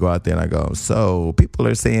getting ready to go out there. And I go, so people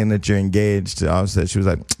are saying that you're engaged to Offset. She was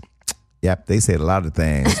like, yep, they said a lot of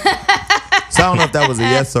things. So I don't know if that was a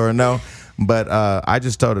yes or a no, but I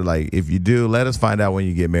just told her, like, if you do, let us find out when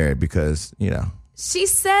you get married, because you know. She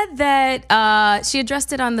said that she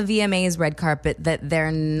addressed it on the VMAs red carpet that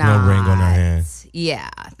they're not. No ring on her hand. Yeah,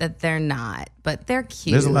 that they're not, but they're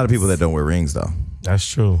cute. There's a lot of people that don't wear rings, though. That's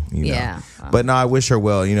true. You know? Yeah. But no, I wish her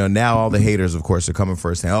well. You know, now all the haters, of course, are coming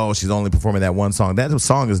first saying, oh, she's only performing that one song. That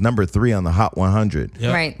song is number 3 on the Hot 100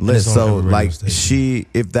 Yep. Right. list. So, every radio like, station.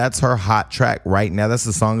 if that's her hot track right now, that's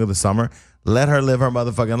the song of the summer. Let her live her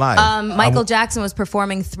motherfucking life. Michael Jackson was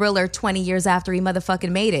performing Thriller 20 years after he motherfucking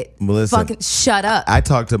made it. Listen, fucking shut up. I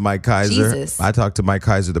talked to Mike Kaiser. Jesus. I talked to Mike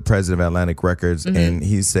Kaiser, the president of Atlantic Records, and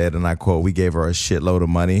he said, and I quote, we gave her a shitload of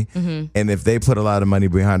money. And if they put a lot of money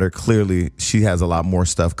behind her, clearly she has a lot more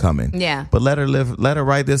stuff coming. Yeah. But let her live, let her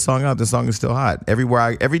write this song out. This song is still hot.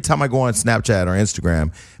 Every time I go on Snapchat or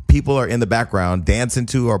Instagram, people are in the background dancing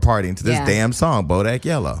to or partying to this damn song, Bodak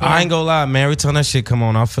Yellow. I ain't gonna lie, man. Every time that shit come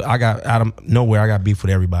on, I got out of nowhere. I got beef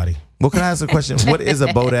with everybody. Well, can I ask a question? What is a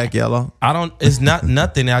Bodak Yellow? It's not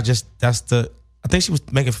nothing. I think she was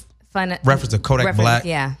making Fun reference to Kodak Black.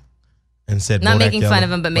 Yeah. And said Not Bodak making Yellow, fun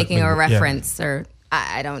of him, but making a yeah. reference, or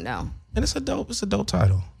I don't know. And it's a dope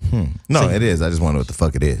title. No, it is. I just wonder what the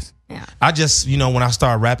fuck it is. Yeah. I just, when I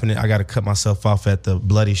start rapping it, I got to cut myself off at the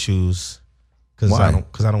bloody shoes because Why?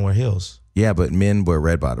 I don't wear heels. Yeah, but men wear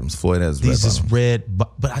red bottoms. Floyd has These red is bottoms. red,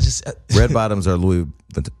 but I just Red bottoms are Louis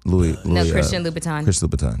No, Christian Louboutin. Christian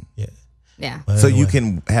Louboutin. yeah. Yeah. But So anyway, you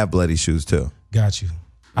can have bloody shoes too. got you.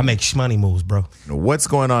 I make shmoney moves, bro. What's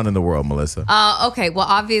going on in the world, Melissa? Okay. Well,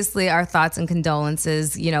 obviously, our thoughts and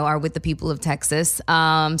condolences, are with the people of Texas,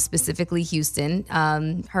 specifically Houston.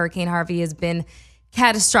 Hurricane Harvey has been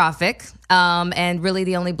catastrophic, and really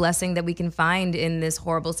the only blessing that we can find in this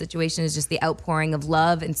horrible situation is just the outpouring of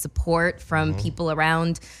love and support from people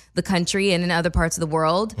around the country and in other parts of the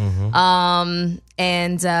world.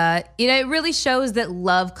 It really shows that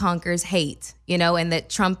love conquers hate, and that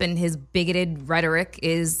Trump and his bigoted rhetoric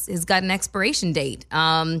has got an expiration date.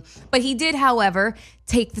 But he did, however,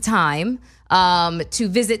 take the time to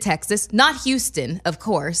visit Texas, not Houston, of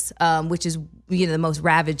course, which is the most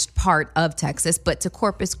ravaged part of Texas, but to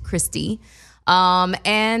Corpus Christi,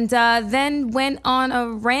 and then went on a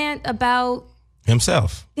rant about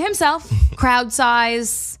Himself, crowd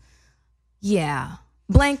size,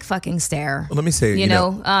 blank fucking stare. Well, let me say,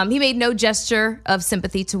 he made no gesture of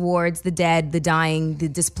sympathy towards the dead, the dying, the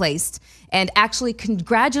displaced, and actually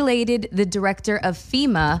congratulated the director of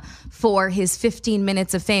FEMA for his 15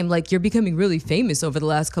 minutes of fame. Like, you're becoming really famous over the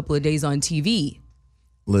last couple of days on TV.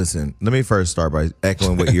 Listen, let me first start by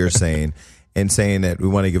echoing what you're saying and saying that we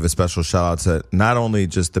want to give a special shout out to not only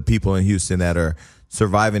just the people in Houston that are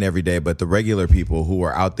surviving every day, but the regular people who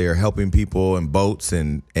are out there helping people in boats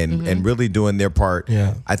and really doing their part.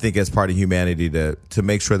 Yeah. I think as part of humanity to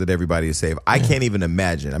make sure that everybody is safe. I can't even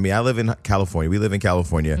imagine. I mean, I live in California. We live in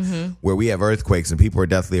California where we have earthquakes and people are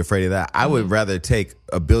deathly afraid of that. I would rather take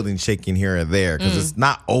a building shaking here and there because it's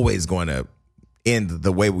not always going to end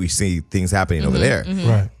the way we see things happening over there.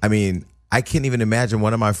 Right? I mean, I can't even imagine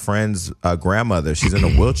one of my friend's grandmother. She's in a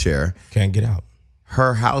wheelchair. Can't get out.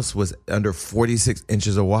 Her house was under 46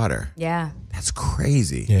 inches of water. Yeah. That's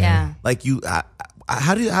crazy. Yeah. Like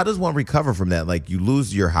how does one recover from that? Like you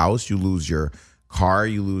lose your house, you lose your car,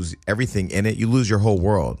 you lose everything in it, you lose your whole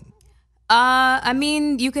world. I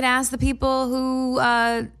mean, you could ask the people who,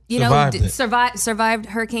 survived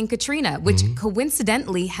Hurricane Katrina, which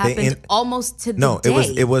coincidentally happened almost to the day.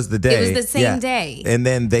 It was the day. It was the same day. And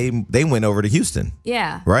then they went over to Houston.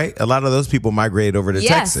 Yeah. Right? A lot of those people migrated over to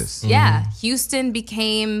Texas. Yeah. Houston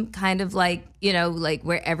became kind of like, like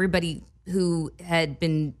where everybody who had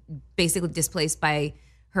been basically displaced by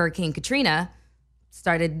Hurricane Katrina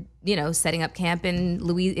started, setting up camp in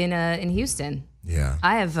Houston. Yeah.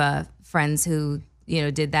 I have friends who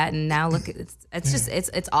did that, and now look,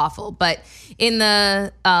 it's awful. But in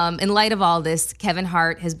light of all this, Kevin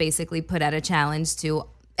Hart has basically put out a challenge to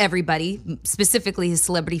everybody, specifically his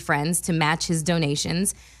celebrity friends, to match his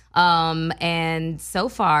donations. And so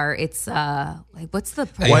far, it's what's the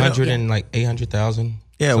price? 800,000.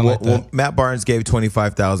 Yeah, well, Matt Barnes gave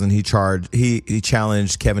 $25,000. He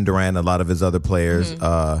challenged Kevin Durant, a lot of his other players.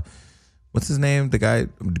 What's his name? The guy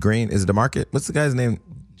Green, is it DeMarcus? What's the guy's name?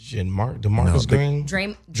 DeMarcus Green.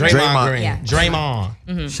 Draymond Green. Yeah.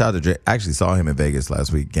 Draymond. Shout out to Dray. I actually saw him in Vegas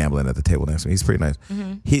last week gambling at the table next to me. He's pretty nice.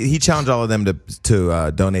 He challenged all of them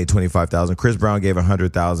to donate $25,000. Chris Brown gave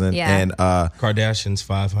 $100,000. Yeah. And Kardashians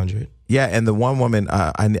 $500. yeah, and the one woman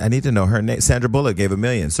I need to know her name. Sandra Bullock gave $1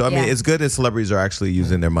 million. So I mean, it's good that celebrities are actually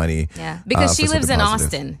using their money. Yeah, because she lives in positive.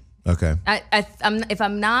 Austin. Okay. If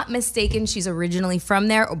I'm not mistaken, she's originally from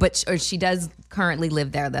there, or she does currently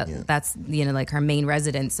live there. That's like her main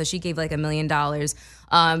residence. So she gave like $1 million.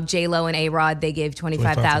 J-Lo and A-Rod, they gave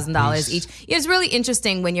 $25,000 each. Yeah, it's really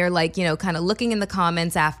interesting when you're like, kind of looking in the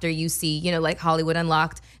comments after you see, like Hollywood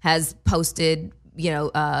Unlocked has posted,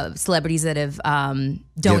 celebrities that have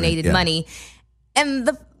donated money, and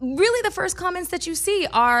the first comments that you see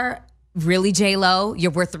are, really, J-Lo,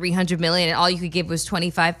 you're worth $300 million and all you could give was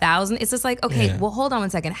 $25,000. It's just like, okay, well, hold on one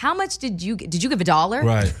second. How much did you give $1?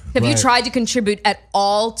 Right. Have you tried to contribute at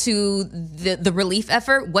all to the relief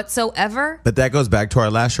effort whatsoever? But that goes back to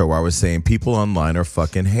our last show where I was saying people online are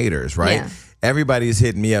fucking haters, right? Yeah. Everybody's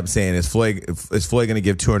hitting me up saying, is Floyd going to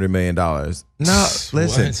give $200 million? No,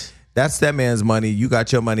 listen. What? That's that man's money. You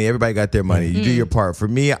got your money. Everybody got their money. You do your part. For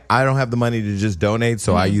me, I don't have the money to just donate,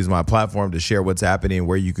 so I use my platform to share what's happening,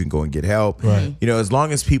 where you can go and get help. Right. As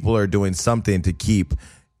long as people are doing something to keep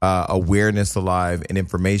awareness alive and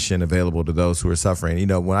information available to those who are suffering.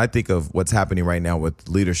 When I think of what's happening right now with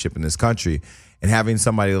leadership in this country and having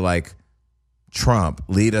somebody like Trump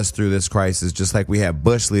lead us through this crisis, just like we had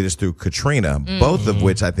Bush lead us through Katrina, both of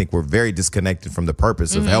which I think were very disconnected from the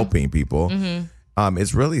purpose of helping people.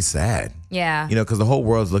 It's really sad. Yeah. Because the whole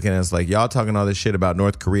world's looking at us like, y'all talking all this shit about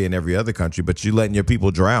North Korea and every other country, but you letting your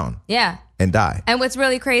people drown. Yeah. And die. And what's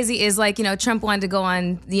really crazy is Trump wanted to go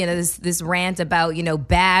on, this rant about,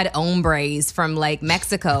 bad hombres from like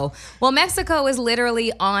Mexico. Well, Mexico is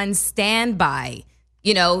literally on standby,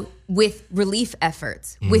 with relief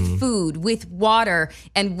efforts, with food, with water,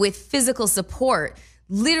 and with physical support,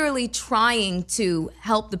 literally trying to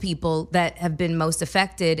help the people that have been most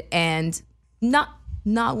affected, and not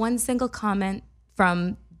one single comment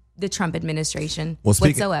from the Trump administration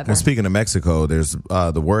whatsoever. Well, speaking of Mexico, there's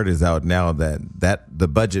the word is out now that the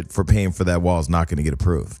budget for paying for that wall is not going to get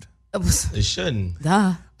approved. It shouldn't.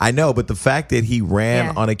 Duh. I know, but the fact that he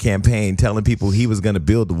ran on a campaign telling people he was going to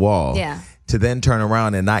build the wall, to then turn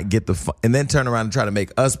around and not get and then turn around and try to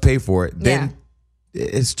make us pay for it, then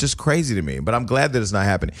it's just crazy to me. But I'm glad that it's not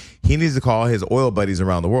happening. He needs to call his oil buddies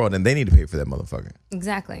around the world, and they need to pay for that motherfucker.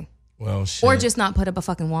 Exactly. Well, shit. Or just not put up a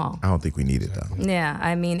fucking wall. I don't think we need it, though. Yeah,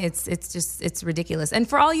 I mean, it's ridiculous. And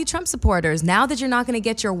for all you Trump supporters, now that you're not going to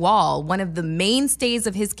get your wall, one of the mainstays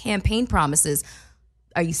of his campaign promises,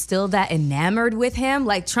 are you still that enamored with him?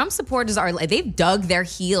 Like, Trump supporters they've dug their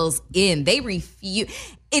heels in. They refuse.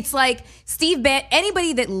 It's like Steve Bannon,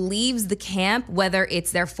 anybody that leaves the camp, whether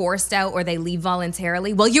it's they're forced out or they leave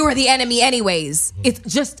voluntarily, well, you are the enemy anyways. It's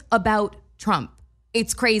just about Trump.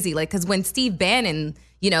 It's crazy. Like, because when Steve Bannon,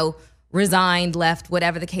 resigned, left,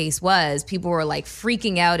 whatever the case was, people were like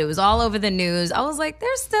freaking out. It was all over the news. I was like,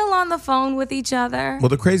 they're still on the phone with each other. Well,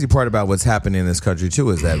 the crazy part about what's happening in this country, too,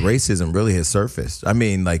 is that racism really has surfaced. I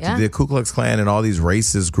mean, the Ku Klux Klan and all these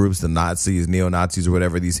racist groups, the Nazis, neo-Nazis or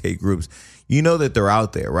whatever, these hate groups, that they're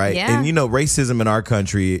out there, right? Yeah. And, racism in our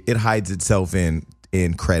country, it hides itself in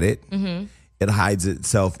credit. Mm-hmm. It hides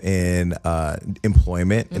itself in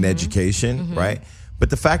employment and education, right? But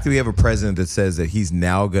the fact that we have a president that says that he's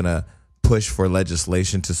now going to push for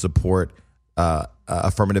legislation to support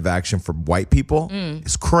affirmative action for white people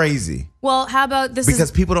is crazy. Well, how about this?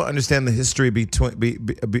 Because people don't understand the history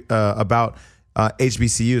about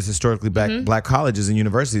HBCUs, historically black colleges and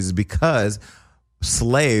universities, is because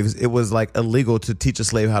slaves, it was like illegal to teach a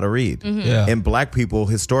slave how to read. Yeah. And black people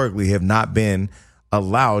historically have not been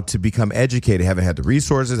allowed to become educated, haven't had the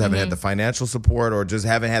resources, haven't had the financial support, or just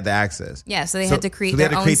haven't had the access. Yeah, so they had to create they their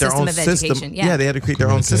had to own system of education. Yeah, they had to create their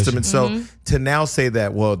own system. And so to now say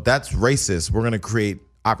that, well, that's racist, we're going to create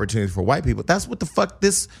opportunities for white people. That's what the fuck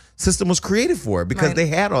this system was created for, because they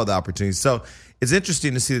had all the opportunities. So it's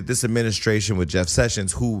interesting to see that this administration with Jeff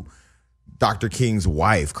Sessions, who Dr. King's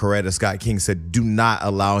wife, Coretta Scott King, said do not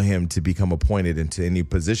allow him to become appointed into any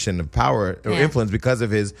position of power or influence because of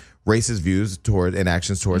his racist views toward and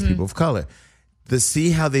actions towards people of color. To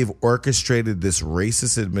see how they've orchestrated this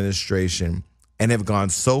racist administration and have gone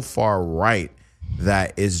so far right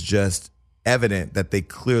that it's just evident that they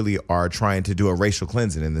clearly are trying to do a racial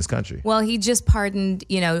cleansing in this country. Well, he just pardoned,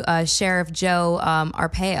 Sheriff Joe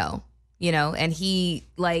Arpaio, and he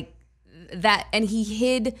and he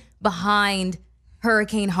hid behind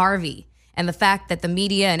Hurricane Harvey and the fact that the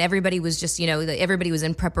media and everybody was just, everybody was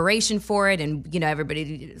in preparation for it. And,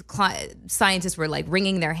 scientists were like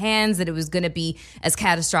wringing their hands that it was going to be as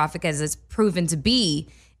catastrophic as it's proven to be.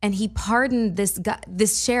 And he pardoned this guy,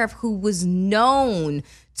 this sheriff who was known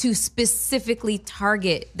to specifically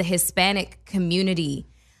target the Hispanic community.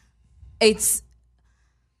 It's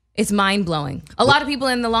mind-blowing. A lot of people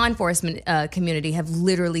in the law enforcement community have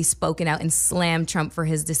literally spoken out and slammed Trump for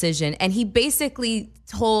his decision. And he basically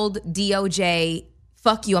told DOJ,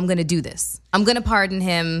 fuck you, I'm going to do this. I'm going to pardon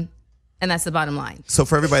him. And that's the bottom line. So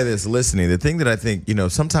for everybody that's listening, the thing that I think,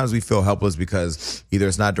 sometimes we feel helpless because either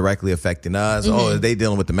it's not directly affecting us, oh, they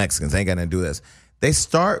dealing with the Mexicans, they ain't got to do this. They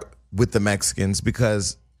start with the Mexicans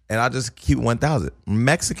because, and I'll just keep 1,000,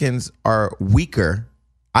 Mexicans are weaker,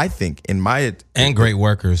 I think, and great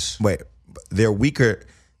workers. Wait, they're weaker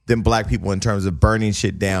than black people in terms of burning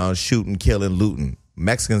shit down, shooting, killing, looting.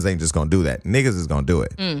 Mexicans ain't just gonna do that. Niggas is gonna do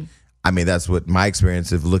it. I mean, that's what my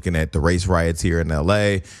experience of looking at the race riots here in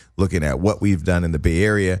LA, looking at what we've done in the Bay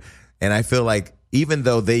Area. And I feel like even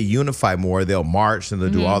though they unify more, they'll march and they'll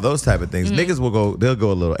do all those type of things. Niggas they'll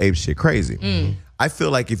go a little ape shit crazy. I feel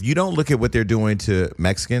like if you don't look at what they're doing to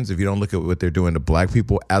Mexicans, if you don't look at what they're doing to black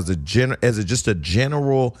people as just a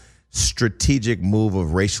general strategic move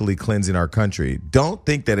of racially cleansing our country, don't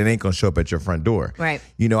think that it ain't gonna show up at your front door. Right.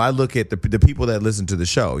 I look at the people that listen to the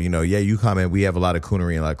show. You comment, we have a lot of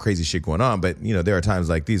coonery and a lot of crazy shit going on, but there are times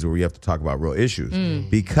like these where we have to talk about real issues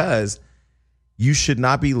because you should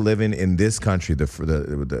not be living in this country,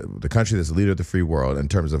 the country that's the leader of the free world in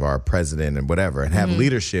terms of our president and whatever, and have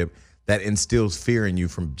leadership that instills fear in you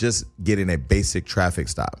from just getting a basic traffic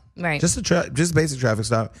stop. Right. Just basic traffic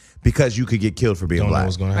stop because you could get killed for being Don't black. know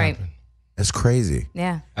what's going to happen. That's crazy.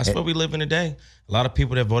 Yeah. That's what we live in today. A lot of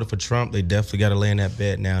people that voted for Trump, they definitely got to lay in that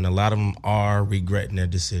bed now, and a lot of them are regretting their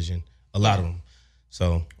decision. A lot of them.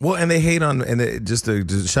 So. Well, and they hate on, just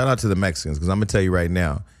to shout out to the Mexicans, because I'm going to tell you right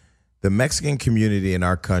now, the Mexican community in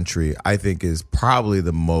our country, I think, is probably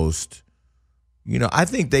the most, I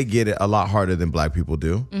think they get it a lot harder than black people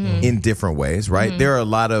do in different ways, right? There are a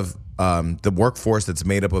lot of, the workforce that's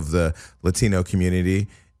made up of the Latino community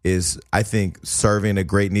is, I think, serving a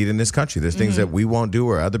great need in this country. There's things that we won't do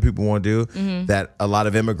or other people won't do that a lot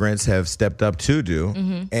of immigrants have stepped up to do.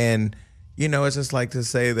 And, it's just like to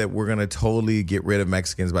say that we're going to totally get rid of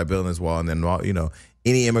Mexicans by building this wall. And then,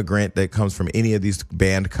 any immigrant that comes from any of these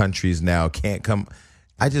banned countries now can't come.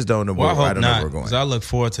 I just don't know where, I don't know where we're going. 'Cause I look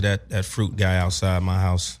forward to that fruit guy outside my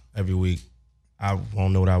house every week. I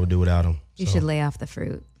won't know what I would do without him. You should lay off the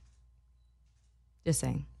fruit. Just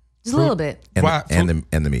saying. Just a little bit. And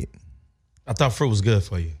the meat. I thought fruit was good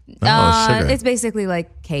for you. Sugar. It's basically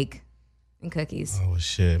like cake and cookies. Oh,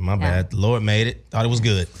 shit. My bad. The Lord made it. Thought it was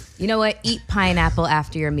good. You know what? Eat pineapple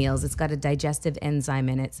after your meals. It's got a digestive enzyme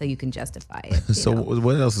in it, so you can justify it. So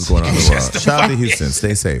what else is going on in the world? Shout out to Houston.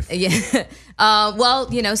 Stay safe. Yeah.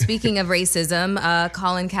 Speaking of racism,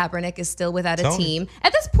 Colin Kaepernick is still without a team.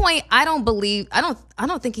 At this point, I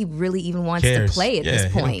don't think he really even wants to play at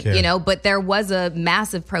this point, but there was a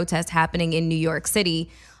massive protest happening in New York City.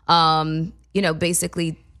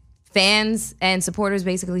 Basically fans and supporters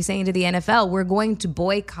basically saying to the NFL, we're going to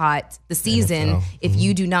boycott the season if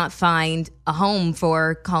you do not find a home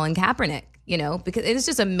for Colin Kaepernick, because it's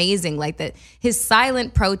just amazing like that his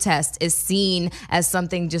silent protest is seen as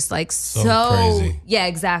something just like so crazy. Yeah,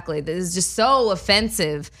 exactly. This is just so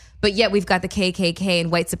offensive. But yet we've got the KKK and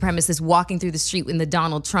white supremacists walking through the street in the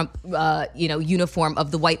Donald Trump, uniform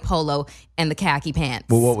of the white polo and the khaki pants.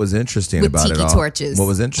 Well, what was interesting about it all? Torches. What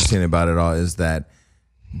was interesting about it all is that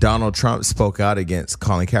Donald Trump spoke out against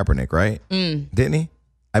Colin Kaepernick, right? Didn't he?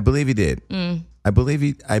 I believe he did. I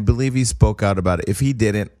believe he spoke out about it. If he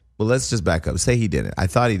didn't, well, let's just back up. Say he didn't. I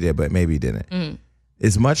thought he did, but maybe he didn't.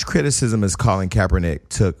 As much criticism as Colin Kaepernick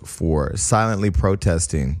took for silently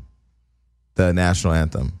protesting the national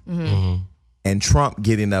anthem. And Trump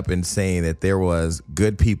getting up and saying that there was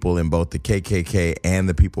good people in both the KKK and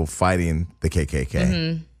the people fighting the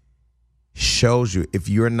KKK shows you if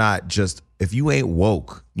you ain't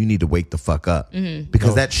woke, you need to wake the fuck up.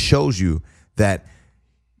 Because that shows you that,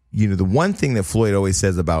 the one thing that Floyd always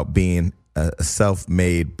says about being a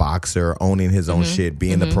self-made boxer, owning his own shit,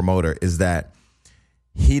 being the promoter, is that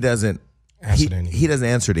he doesn't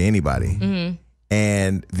answer to anybody.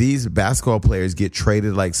 And these basketball players get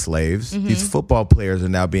traded like slaves. These football players are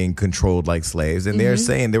now being controlled like slaves. And they're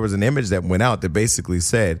saying, there was an image that went out that basically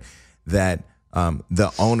said that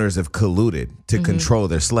the owners have colluded to control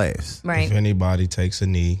their slaves. Right. If anybody takes a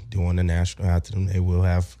knee during the national anthem, they will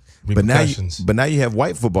have repercussions. But now you have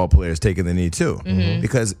white football players taking the knee too.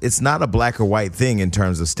 Because it's not a black or white thing in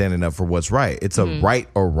terms of standing up for what's right. It's a right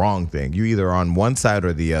or wrong thing. You're either on one side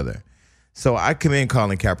or the other. So I commend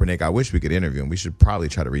Colin Kaepernick. I wish we could interview him. We should probably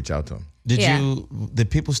try to reach out to him. Did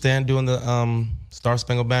people stand doing the Star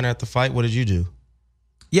Spangled Banner at the fight? What did you do?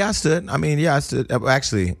 Yeah, I stood. I stood.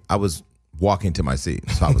 Actually, I was walking to my seat,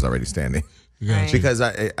 so I was already standing. Right. Because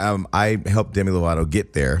I helped Demi Lovato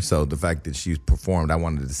get there, so the fact that she performed, I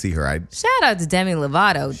wanted to see her. Shout out to Demi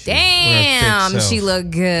Lovato. Damn, she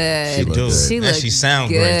looked good. She looked good. She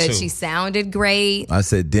sounded great too. She sounded great. I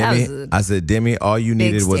said, Demi, all you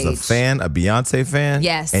needed was a fan, a Beyonce fan.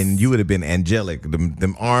 Yes. And you would have been angelic.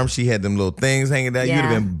 Them arms, she had them little things hanging down.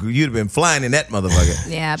 Yeah. You'd have been flying in that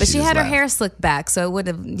motherfucker. Yeah, but she had her hair slicked back, so it would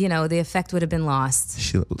have, the effect would have been lost.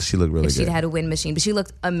 She looked really good. She'd had a wind machine, but she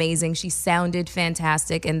looked amazing. She sounded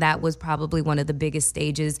fantastic, and that was probably one of the biggest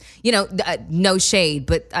stages. No shade,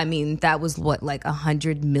 but I mean, that was like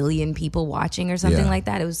 100 million people watching or something like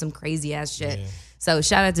that. It was some crazy ass shit. Yeah. So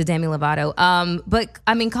shout out to Demi Lovato. But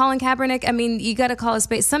I mean, Colin Kaepernick, you got to call a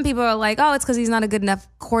spade. Some people are like, oh, it's because he's not a good enough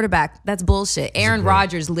quarterback. That's bullshit. Aaron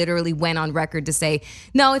Rodgers literally went on record to say,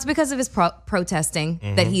 no, it's because of his protesting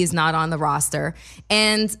that he is not on the roster.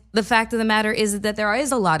 And the fact of the matter is that there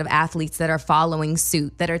is a lot of athletes that are following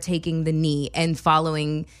suit, that are taking the knee and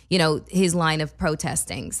following, his line of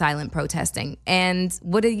protesting, silent protesting. And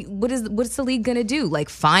what's the league going to do? Like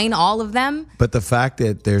fine all of them? But the fact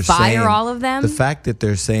that they're fire all of them? The fact that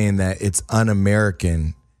they're saying that it's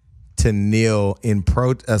un-American to kneel in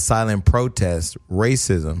a silent protest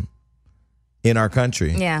racism in our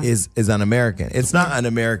country is un-American. It's not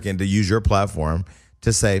un-American to use your platform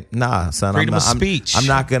to say, nah, son, freedom of speech. I'm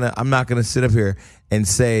not gonna sit up here and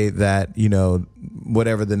say that,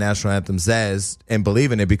 whatever the national anthem says and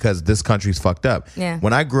believe in it because this country's fucked up. Yeah.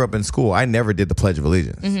 When I grew up in school, I never did the Pledge of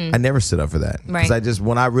Allegiance. I never stood up for that. Because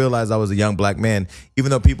when I realized I was a young black man, even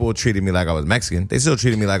though people treated me like I was Mexican, they still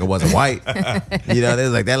treated me like I wasn't white. They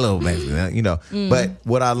was like, that little Mexican, But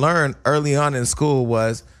what I learned early on in school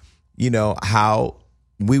was, how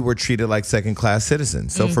we were treated like second-class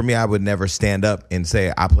citizens. So for me, I would never stand up and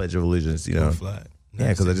say, I pledge allegiance, Flag. Yeah,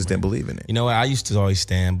 because I just didn't believe in it. You know what? I used to always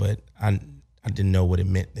stand, but I didn't know what it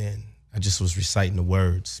meant then. I just was reciting the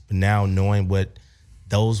words. But now knowing what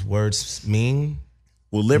those words mean.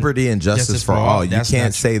 Well, liberty and justice for all. You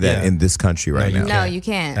can't say that in this country right now. No, you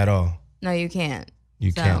can't. At all. No, you can't.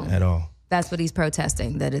 You can't at all. That's what he's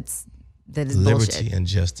protesting, that is liberty bullshit. and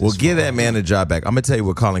justice. Well, give that man a job back. I'm going to tell you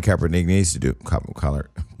what Colin Kaepernick needs to do. Colin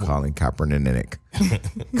Kaepernick.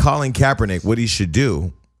 Colin Kaepernick, what he should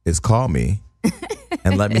do is call me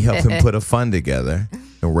and let me help him put a fund together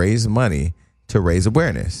and raise money to raise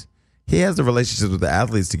awareness. He has the relationships with the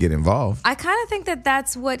athletes to get involved. I kind of think that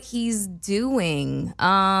that's what he's doing.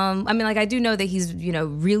 I do know that he's,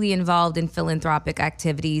 really involved in philanthropic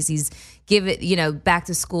activities. He's back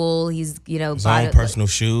to school. He's, his own personal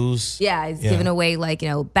shoes. Yeah, he's giving away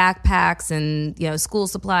backpacks and, school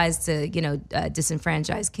supplies to,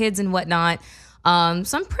 disenfranchised kids and whatnot. So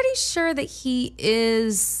I'm pretty sure that he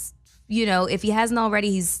is, if he hasn't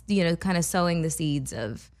already, he's, kind of sowing the seeds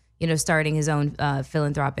of, starting his own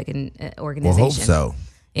philanthropic organization. Well, hope so.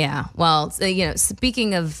 Yeah. Well,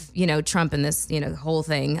 speaking of, Trump and this, whole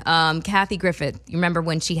thing, Kathy Griffith, you remember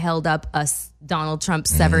when she held up Donald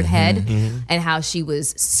Trump's severed head and how she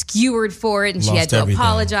was skewered for it and she had to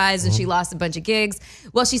apologize and she lost a bunch of gigs?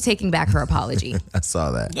 Well, she's taking back her apology. I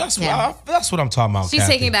saw that. That's what I'm talking about, She's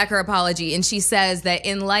Kathy. taking back her apology, and she says that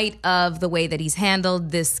in light of the way that he's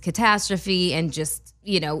handled this catastrophe and just,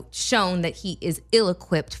 shown that he is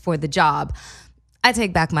ill-equipped for the job, I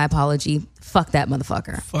take back my apology. Fuck that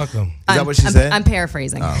motherfucker. Fuck him. Is that what she said? I'm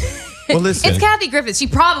paraphrasing. Oh. Well, listen. It's Kathy Griffith. She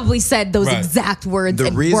probably said those exact words.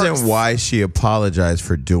 The reason worse. why she apologized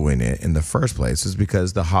for doing it in the first place is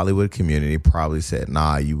because the Hollywood community probably said,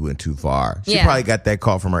 nah, you went too far. She probably got that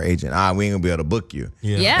call from her agent. We ain't gonna be able to book you.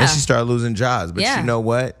 Yeah. And she started losing jobs. But you know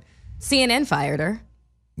what? CNN fired her.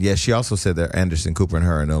 Yeah, she also said that Anderson Cooper and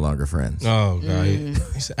her are no longer friends. Oh, God.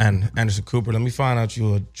 He said, Anderson Cooper, let me find out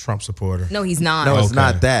you a Trump supporter. No, he's not. No, it's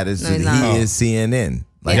not that. It's No, he's he not. is CNN.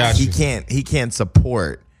 Like Got he you. can't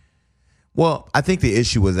support. Well, I think the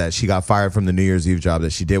issue was that she got fired from the New Year's Eve job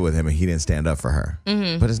that she did with him, and he didn't stand up for her.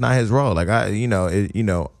 Mm-hmm. But it's not his role. Like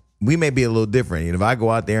we may be a little different. If I go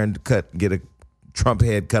out there and get a Trump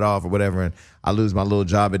head cut off or whatever, and I lose my little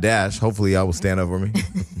job at Dash, hopefully y'all will stand up for me.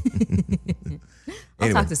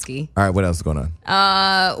 I'll talk to Ski. All right, what else is going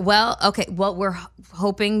on? Well, we're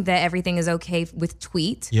hoping that everything is okay with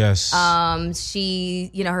Tweet. Yes.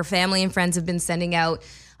 She, her family and friends have been sending out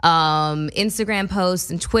Instagram posts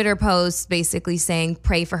and Twitter posts basically saying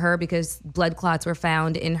pray for her because blood clots were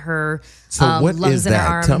found in her So what lungs is and her that?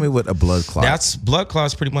 arm. Tell me what a blood clot. That's blood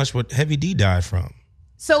clots pretty much what Heavy D died from.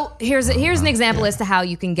 So here's an example as to how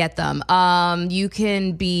you can get them. You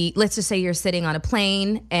can be, let's just say you're sitting on a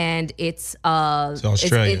plane and it's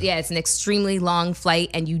Australia. it's an extremely long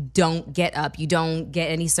flight and you don't get up, you don't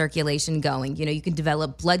get any circulation going. You can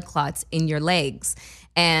develop blood clots in your legs.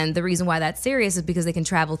 And the reason why that's serious is because they can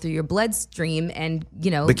travel through your bloodstream and,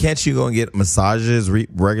 But can't you go and get massages,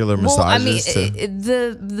 regular massages?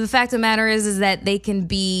 the fact of the matter is that they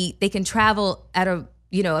can travel at a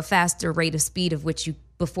faster rate of speed of which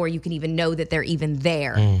before you can even know that they're even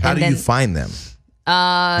there. How do you find them?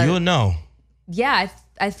 You'll know. Yeah,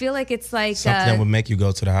 I feel like it's like Something that would make you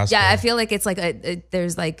go to the hospital. yeah, I feel like it's like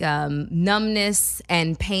there's like numbness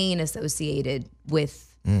and pain associated with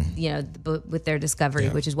with their discovery,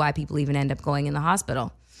 which is why people even end up going in the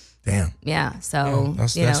hospital. Damn. Yeah, so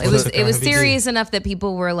that's it what was took it was Heavy D. serious enough that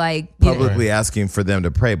people were like Publicly asking for them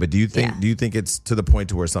to pray. But do you think Yeah. it's to the point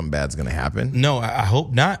to where something bad's going to happen? No, I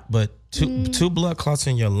hope not. But two blood clots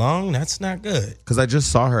in your lung, that's not good. Because I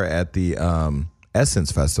just saw her at the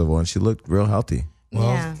Essence Festival and she looked real healthy.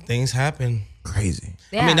 Well, Yeah. things happen. Crazy.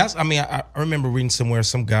 Yeah. I remember reading somewhere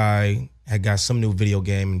some guy had got some new video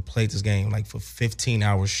game and played this game like for 15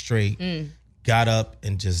 hours straight, got up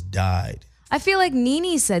and just died. I feel like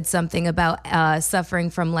Nene said something about suffering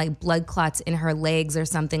from like blood clots in her legs or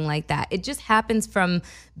something like that. It just happens from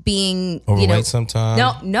being Overweight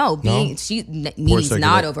sometimes? No, Nene's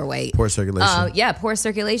not overweight. Poor circulation. Poor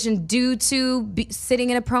circulation due to sitting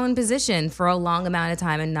in a prone position for a long amount of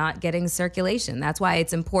time and not getting circulation. That's why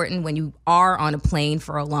it's important when you are on a plane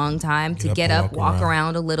for a long time to get up, walk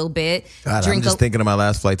around a little bit. God, I'm just thinking of my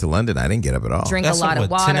last flight to London. I didn't get up at all. Drink That's a lot of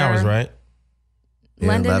water. 10 hours, right?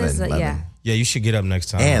 London 11, is 11. Yeah, you should get up next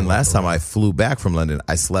time. And last time I flew back from London,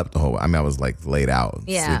 I slept the whole. I was like laid out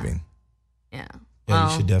sleeping. Yeah. Yeah,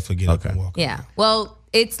 you should definitely get up and walk. Yeah. Well,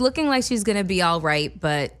 it's looking like she's going to be all right,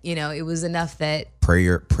 but, it was enough that...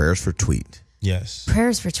 Prayers for Tweet. Yes.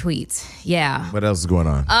 Prayers for Tweets. Yeah. What else is going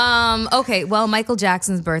on? Okay, well, Michael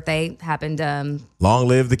Jackson's birthday happened. Long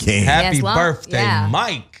live the king. Happy Yes, birthday, yeah.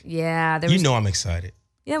 Mike. Yeah. There was, I'm excited.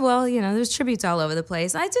 Yeah, well, there's tributes all over the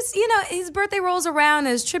place. I just, his birthday rolls around,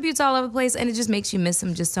 there's tributes all over the place, and it just makes you miss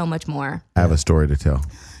him just so much more. I have a story to tell.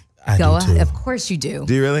 I do too. Of course you do.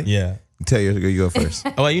 Do you really? Yeah. Tell you go first.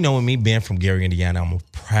 Well, with me being from Gary, Indiana, I'm a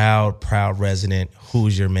proud resident,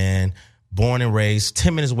 Hoosier man, born and raised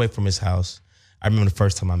 10 minutes away from his house. I remember the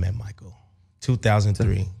first time I met Michael,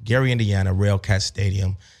 2003, Gary, Indiana, Railcat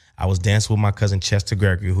Stadium. I was dancing with my cousin Chester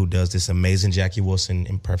Gregory, who does this amazing Jackie Wilson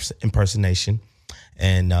impersonation.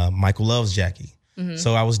 And Michael loves Jackie. Mm-hmm.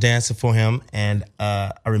 So I was dancing for him. And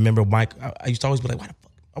I remember Mike, I used to always be like,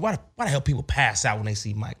 why the hell people pass out when they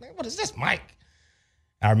see Mike? Like, what is this, Mike?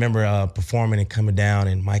 I remember performing and coming down,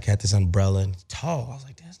 and Mike had this umbrella and tall. I was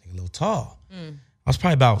like, damn, this nigga a little tall. I was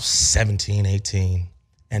probably about 17, 18.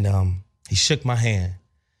 And he shook my hand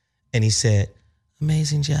and he said,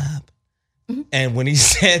 amazing job. Mm-hmm. And when he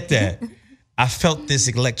said that, I felt this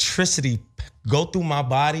electricity go through my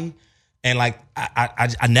body. And like,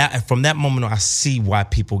 I now, from that moment on, I see why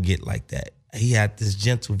people get like that. He had this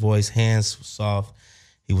gentle voice, hands soft.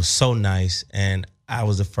 He was so nice. And I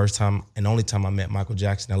was the first time and only time I met Michael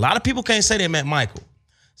Jackson. A lot of people can't say they met Michael.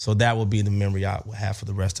 So that will be the memory I will have for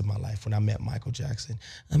the rest of my life when I met Michael Jackson.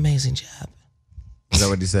 Amazing job. Is that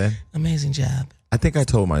what he said? Amazing job. I think I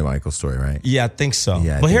told my Michael story, right? Yeah, I think so.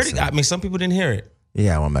 Yeah, But some people didn't hear it.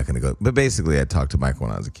 Yeah, well, I'm not going to go. But basically, I talked to Michael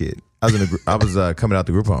when I was a kid. I was coming out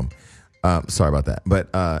the group home. Sorry about that.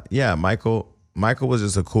 But yeah, Michael was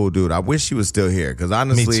just a cool dude. I wish he was still here because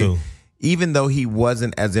honestly, Me too. Even though he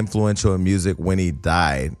wasn't as influential in music when he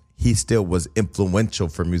died, he still was influential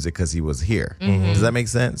for music because he was here. Mm-hmm. Does that make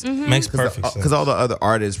sense? Mm-hmm. Makes perfect sense. Because all the other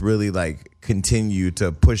artists really continue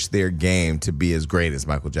to push their game to be as great as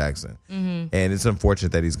Michael Jackson. Mm-hmm. And it's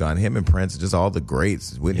unfortunate that he's gone. Him and Prince, just all the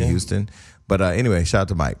greats, Whitney Houston. But anyway, shout out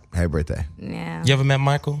to Mike. Happy birthday. Yeah. You ever met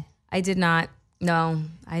Michael? I did not. No,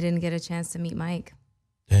 I didn't get a chance to meet Mike.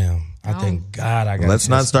 Damn. I thank God I got Let's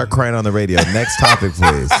not start crying on the radio. Next topic,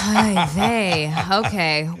 please.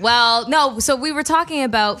 Okay. Well, no. So we were talking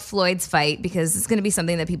about Floyd's fight because it's going to be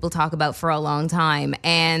something that people talk about for a long time.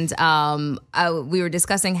 And we were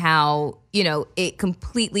discussing how, it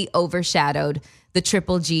completely overshadowed the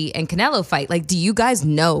Triple G and Canelo fight. Like, do you guys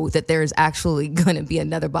know that there's actually going to be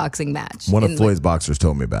another boxing match? One of Floyd's boxers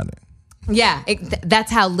told me about it. Yeah,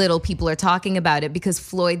 that's how little people are talking about it because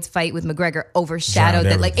Floyd's fight with McGregor overshadowed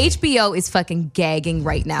that. Like, HBO is fucking gagging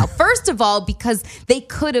right now. First of all, because they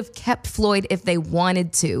could have kept Floyd if they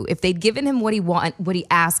wanted to. If they'd given him what he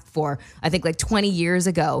asked for, I think like 20 years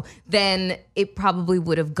ago, then it probably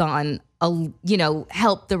would have gone,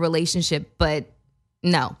 helped the relationship. But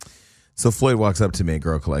no. So Floyd walks up to me at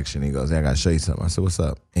Girl Collection. He goes, hey, I got to show you something. I said, what's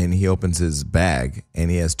up? And he opens his bag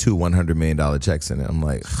and he has two $100 million checks in it. I'm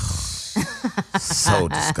like, so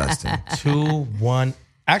disgusting.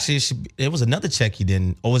 Actually, it was another check he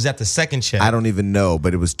didn't. Or was that the second check? I don't even know,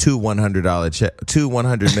 but it was two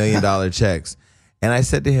 $100 million checks. And I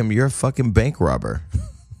said to him, you're a fucking bank robber.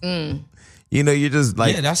 You're just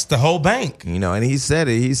like. Yeah, that's the whole bank. And he said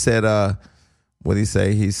it. He said, what did he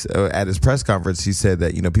say? He's at his press conference. He said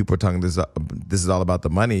that people are talking this is all about the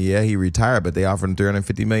money. Yeah, he retired, but they offered him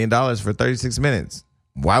 $350 million for 36 minutes.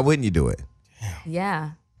 Why wouldn't you do it?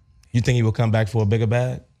 Yeah. You think he will come back for a bigger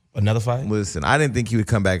bag? Another fight? Listen, I didn't think he would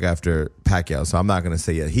come back after Pacquiao, so I'm not going to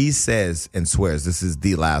say yet. He says and swears this is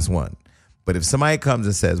the last one. But if somebody comes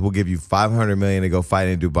and says we'll give you $500 million to go fight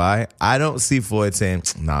in Dubai, I don't see Floyd saying,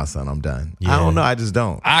 "Nah, son, I'm done." Yeah. I don't know. I just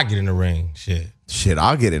don't. I get in the ring. Shit,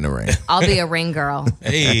 I'll get in the ring. I'll be a ring girl.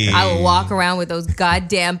 Hey. I will walk around with those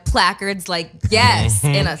goddamn placards like, yes,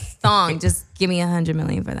 in a thong. Just give me $100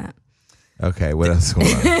 million for that. Okay, what else going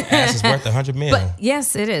on? Ass is worth $100 million. But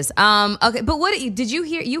yes, it is. Okay, but what did you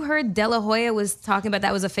hear? You heard De La Hoya was talking about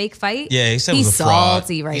that was a fake fight? Yeah, he said it was a fraud.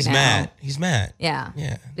 Salty right He's now. mad. He's mad. Yeah.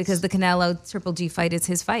 Yeah. Because the Canelo Triple G fight is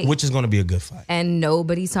his fight. Which is going to be a good fight. And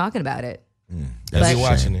nobody's talking about it. But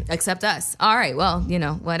watching it. Except us. All right, well,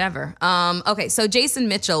 whatever. Okay, so Jason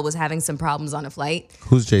Mitchell was having some problems on a flight.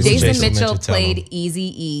 Who's Jason? Jason Mitchell played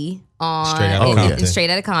Eazy-E on Straight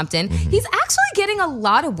Outta Compton. Mm-hmm. He's actually getting a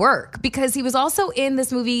lot of work because he was also in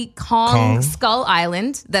this movie Kong Skull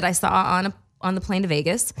Island that I saw on the plane to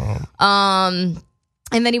Vegas. And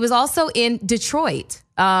then he was also in Detroit.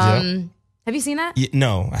 Have you seen that? Yeah,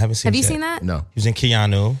 no, I haven't seen it. Have you seen that? No. He was in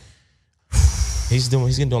Keanu. He's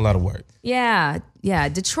gonna do a lot of work. Yeah.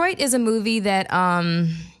 Detroit is a movie that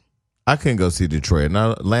I couldn't go see Detroit.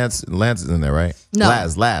 No, Lance is in there, right? No.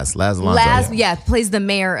 Laz Alonso. Plays the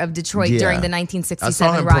mayor of Detroit during the 1967 I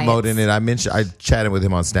saw him riots. promoting it. I chatted with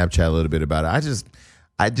him on Snapchat a little bit about it.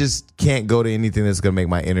 I just can't go to anything that's going to make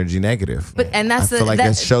my energy negative. I feel like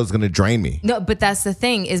that show's going to drain me. No, but that's the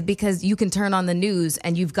thing is because you can turn on the news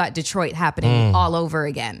and you've got Detroit happening all over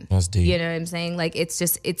again. That's deep. You know what I'm saying? Like it's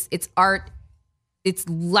art. It's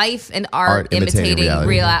life and art imitating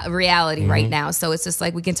reality right now. So it's just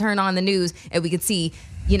like we can turn on the news and we can see,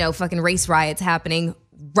 fucking race riots happening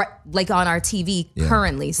right, like on our TV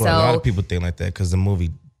currently. So a lot of people think like that because the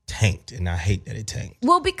movie tanked, and I hate that it tanked.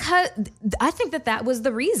 Well, because I think that was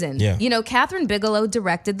the reason. Yeah. Catherine Bigelow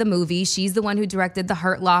directed the movie. She's the one who directed The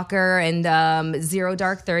Hurt Locker and Zero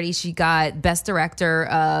Dark 30. She got Best Director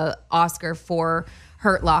Oscar for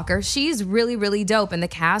Hurt Locker. She's really, really dope. And the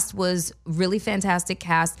cast was really fantastic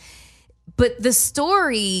cast. But the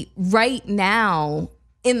story right now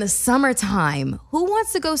in the summertime, who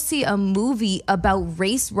wants to go see a movie about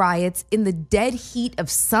race riots in the dead heat of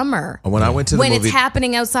summer? When I went to the movie, it's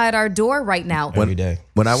happening outside our door right now. Every day.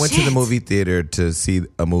 When I went to the movie theater to see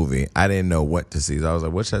a movie, I didn't know what to see. So I was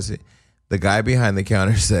like, what should I see? The guy behind the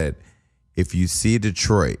counter said, if you see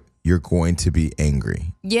Detroit, you're going to be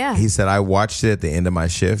angry. Yeah. He said, I watched it at the end of my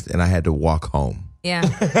shift and I had to walk home. Yeah.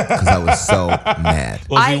 Because I was so mad.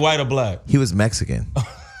 Was he white or black? He was Mexican.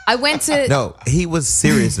 I went to... No, he was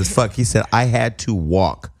serious as fuck. He said, I had to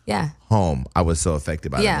walk home. I was so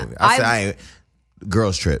affected by the movie. I said,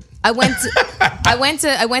 girls trip. I went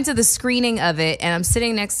to the screening of it and I'm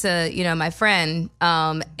sitting next to, my friend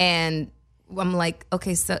and I'm like,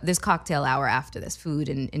 okay, so there's cocktail hour after this, food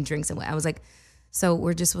and drinks and what. I was like, so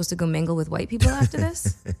we're just supposed to go mingle with white people after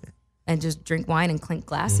this and just drink wine and clink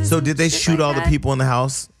glasses? So did they shoot all the people in the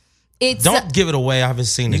house? Don't give it away. I haven't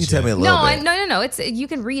seen it. You can tell me a little bit. No. It's you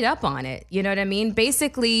can read up on it. You know what I mean?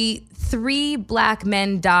 Basically, 3 black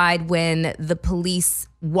men died when the police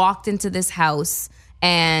walked into this house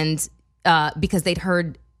and because they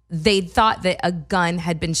thought that a gun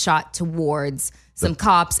had been shot towards some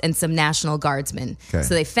cops, and some National Guardsmen. Okay.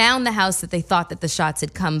 So they found the house that they thought that the shots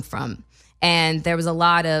had come from. And there was a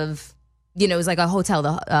lot of, it was like a hotel,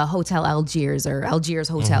 the Hotel Algiers or Algiers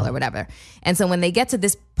Hotel or whatever. And so when they get to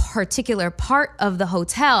this particular part of the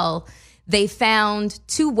hotel, they found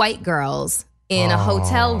 2 white girls in a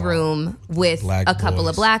hotel room with a couple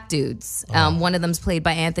of black dudes. One of them's played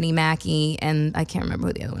by Anthony Mackie, and I can't remember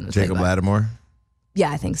who the other one was. Jacob Lattimore?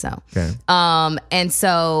 Yeah, I think so. Okay. And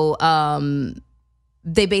so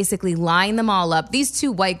they basically line them all up. These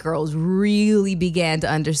 2 white girls really began to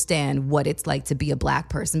understand what it's like to be a black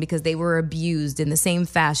person because they were abused in the same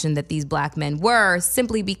fashion that these black men were,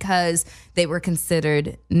 simply because they were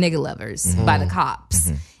considered nigga lovers by the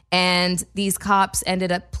cops. And these cops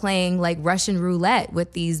ended up playing like Russian roulette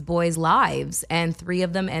with these boys' lives, and 3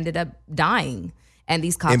 of them ended up dying. And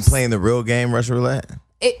these cops... In playing the real game, Russian roulette?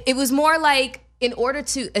 It was more like... in order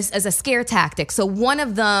to, as a scare tactic. So one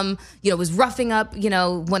of them, was roughing up,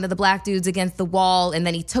 one of the black dudes against the wall, and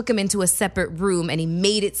then he took him into a separate room and he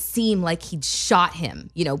made it seem like he'd shot him,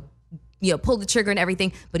 pulled the trigger and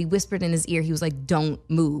everything, but he whispered in his ear, he was like, "Don't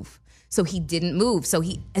move." So he didn't move. So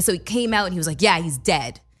he came out and he was like, "Yeah, he's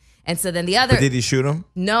dead." And so then the other... But did he shoot him?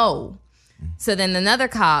 No. So then another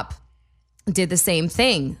cop did the same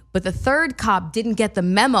thing. But the third cop didn't get the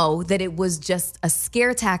memo that it was just a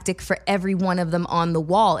scare tactic for every one of them on the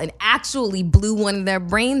wall, and actually blew one of their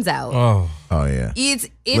brains out. Oh yeah. It's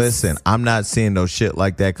Listen, I'm not seeing no shit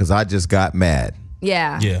like that because I just got mad.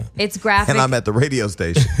 Yeah. It's graphic. And I'm at the radio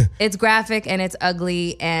station. It's graphic and it's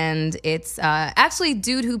ugly, and it's actually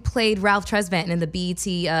dude who played Ralph Tresvant in the BET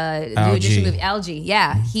New Edition movie Algie.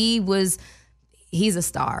 Yeah, he's a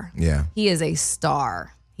star. Yeah. He is a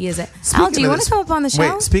star. He is a... Al, do you want to come up on the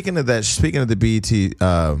show? Wait, speaking of the BET,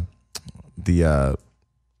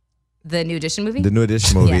 the New Edition movie? The New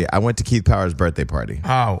Edition movie. Yeah. I went to Keith Power's birthday party.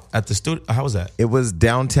 How? At the studio? How was that? It was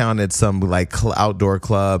downtown at some like outdoor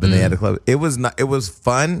club, and they had a club. It was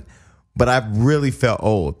fun, but I really felt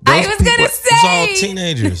old. I was going to say. It was all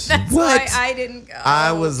teenagers. That's why I didn't go.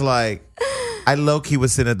 I was like, I low-key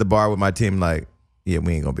was sitting at the bar with my team like, yeah,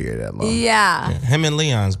 we ain't going to be here that long. Yeah. Him and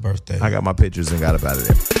Leon's birthday. I got my pictures and got up out of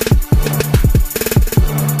there.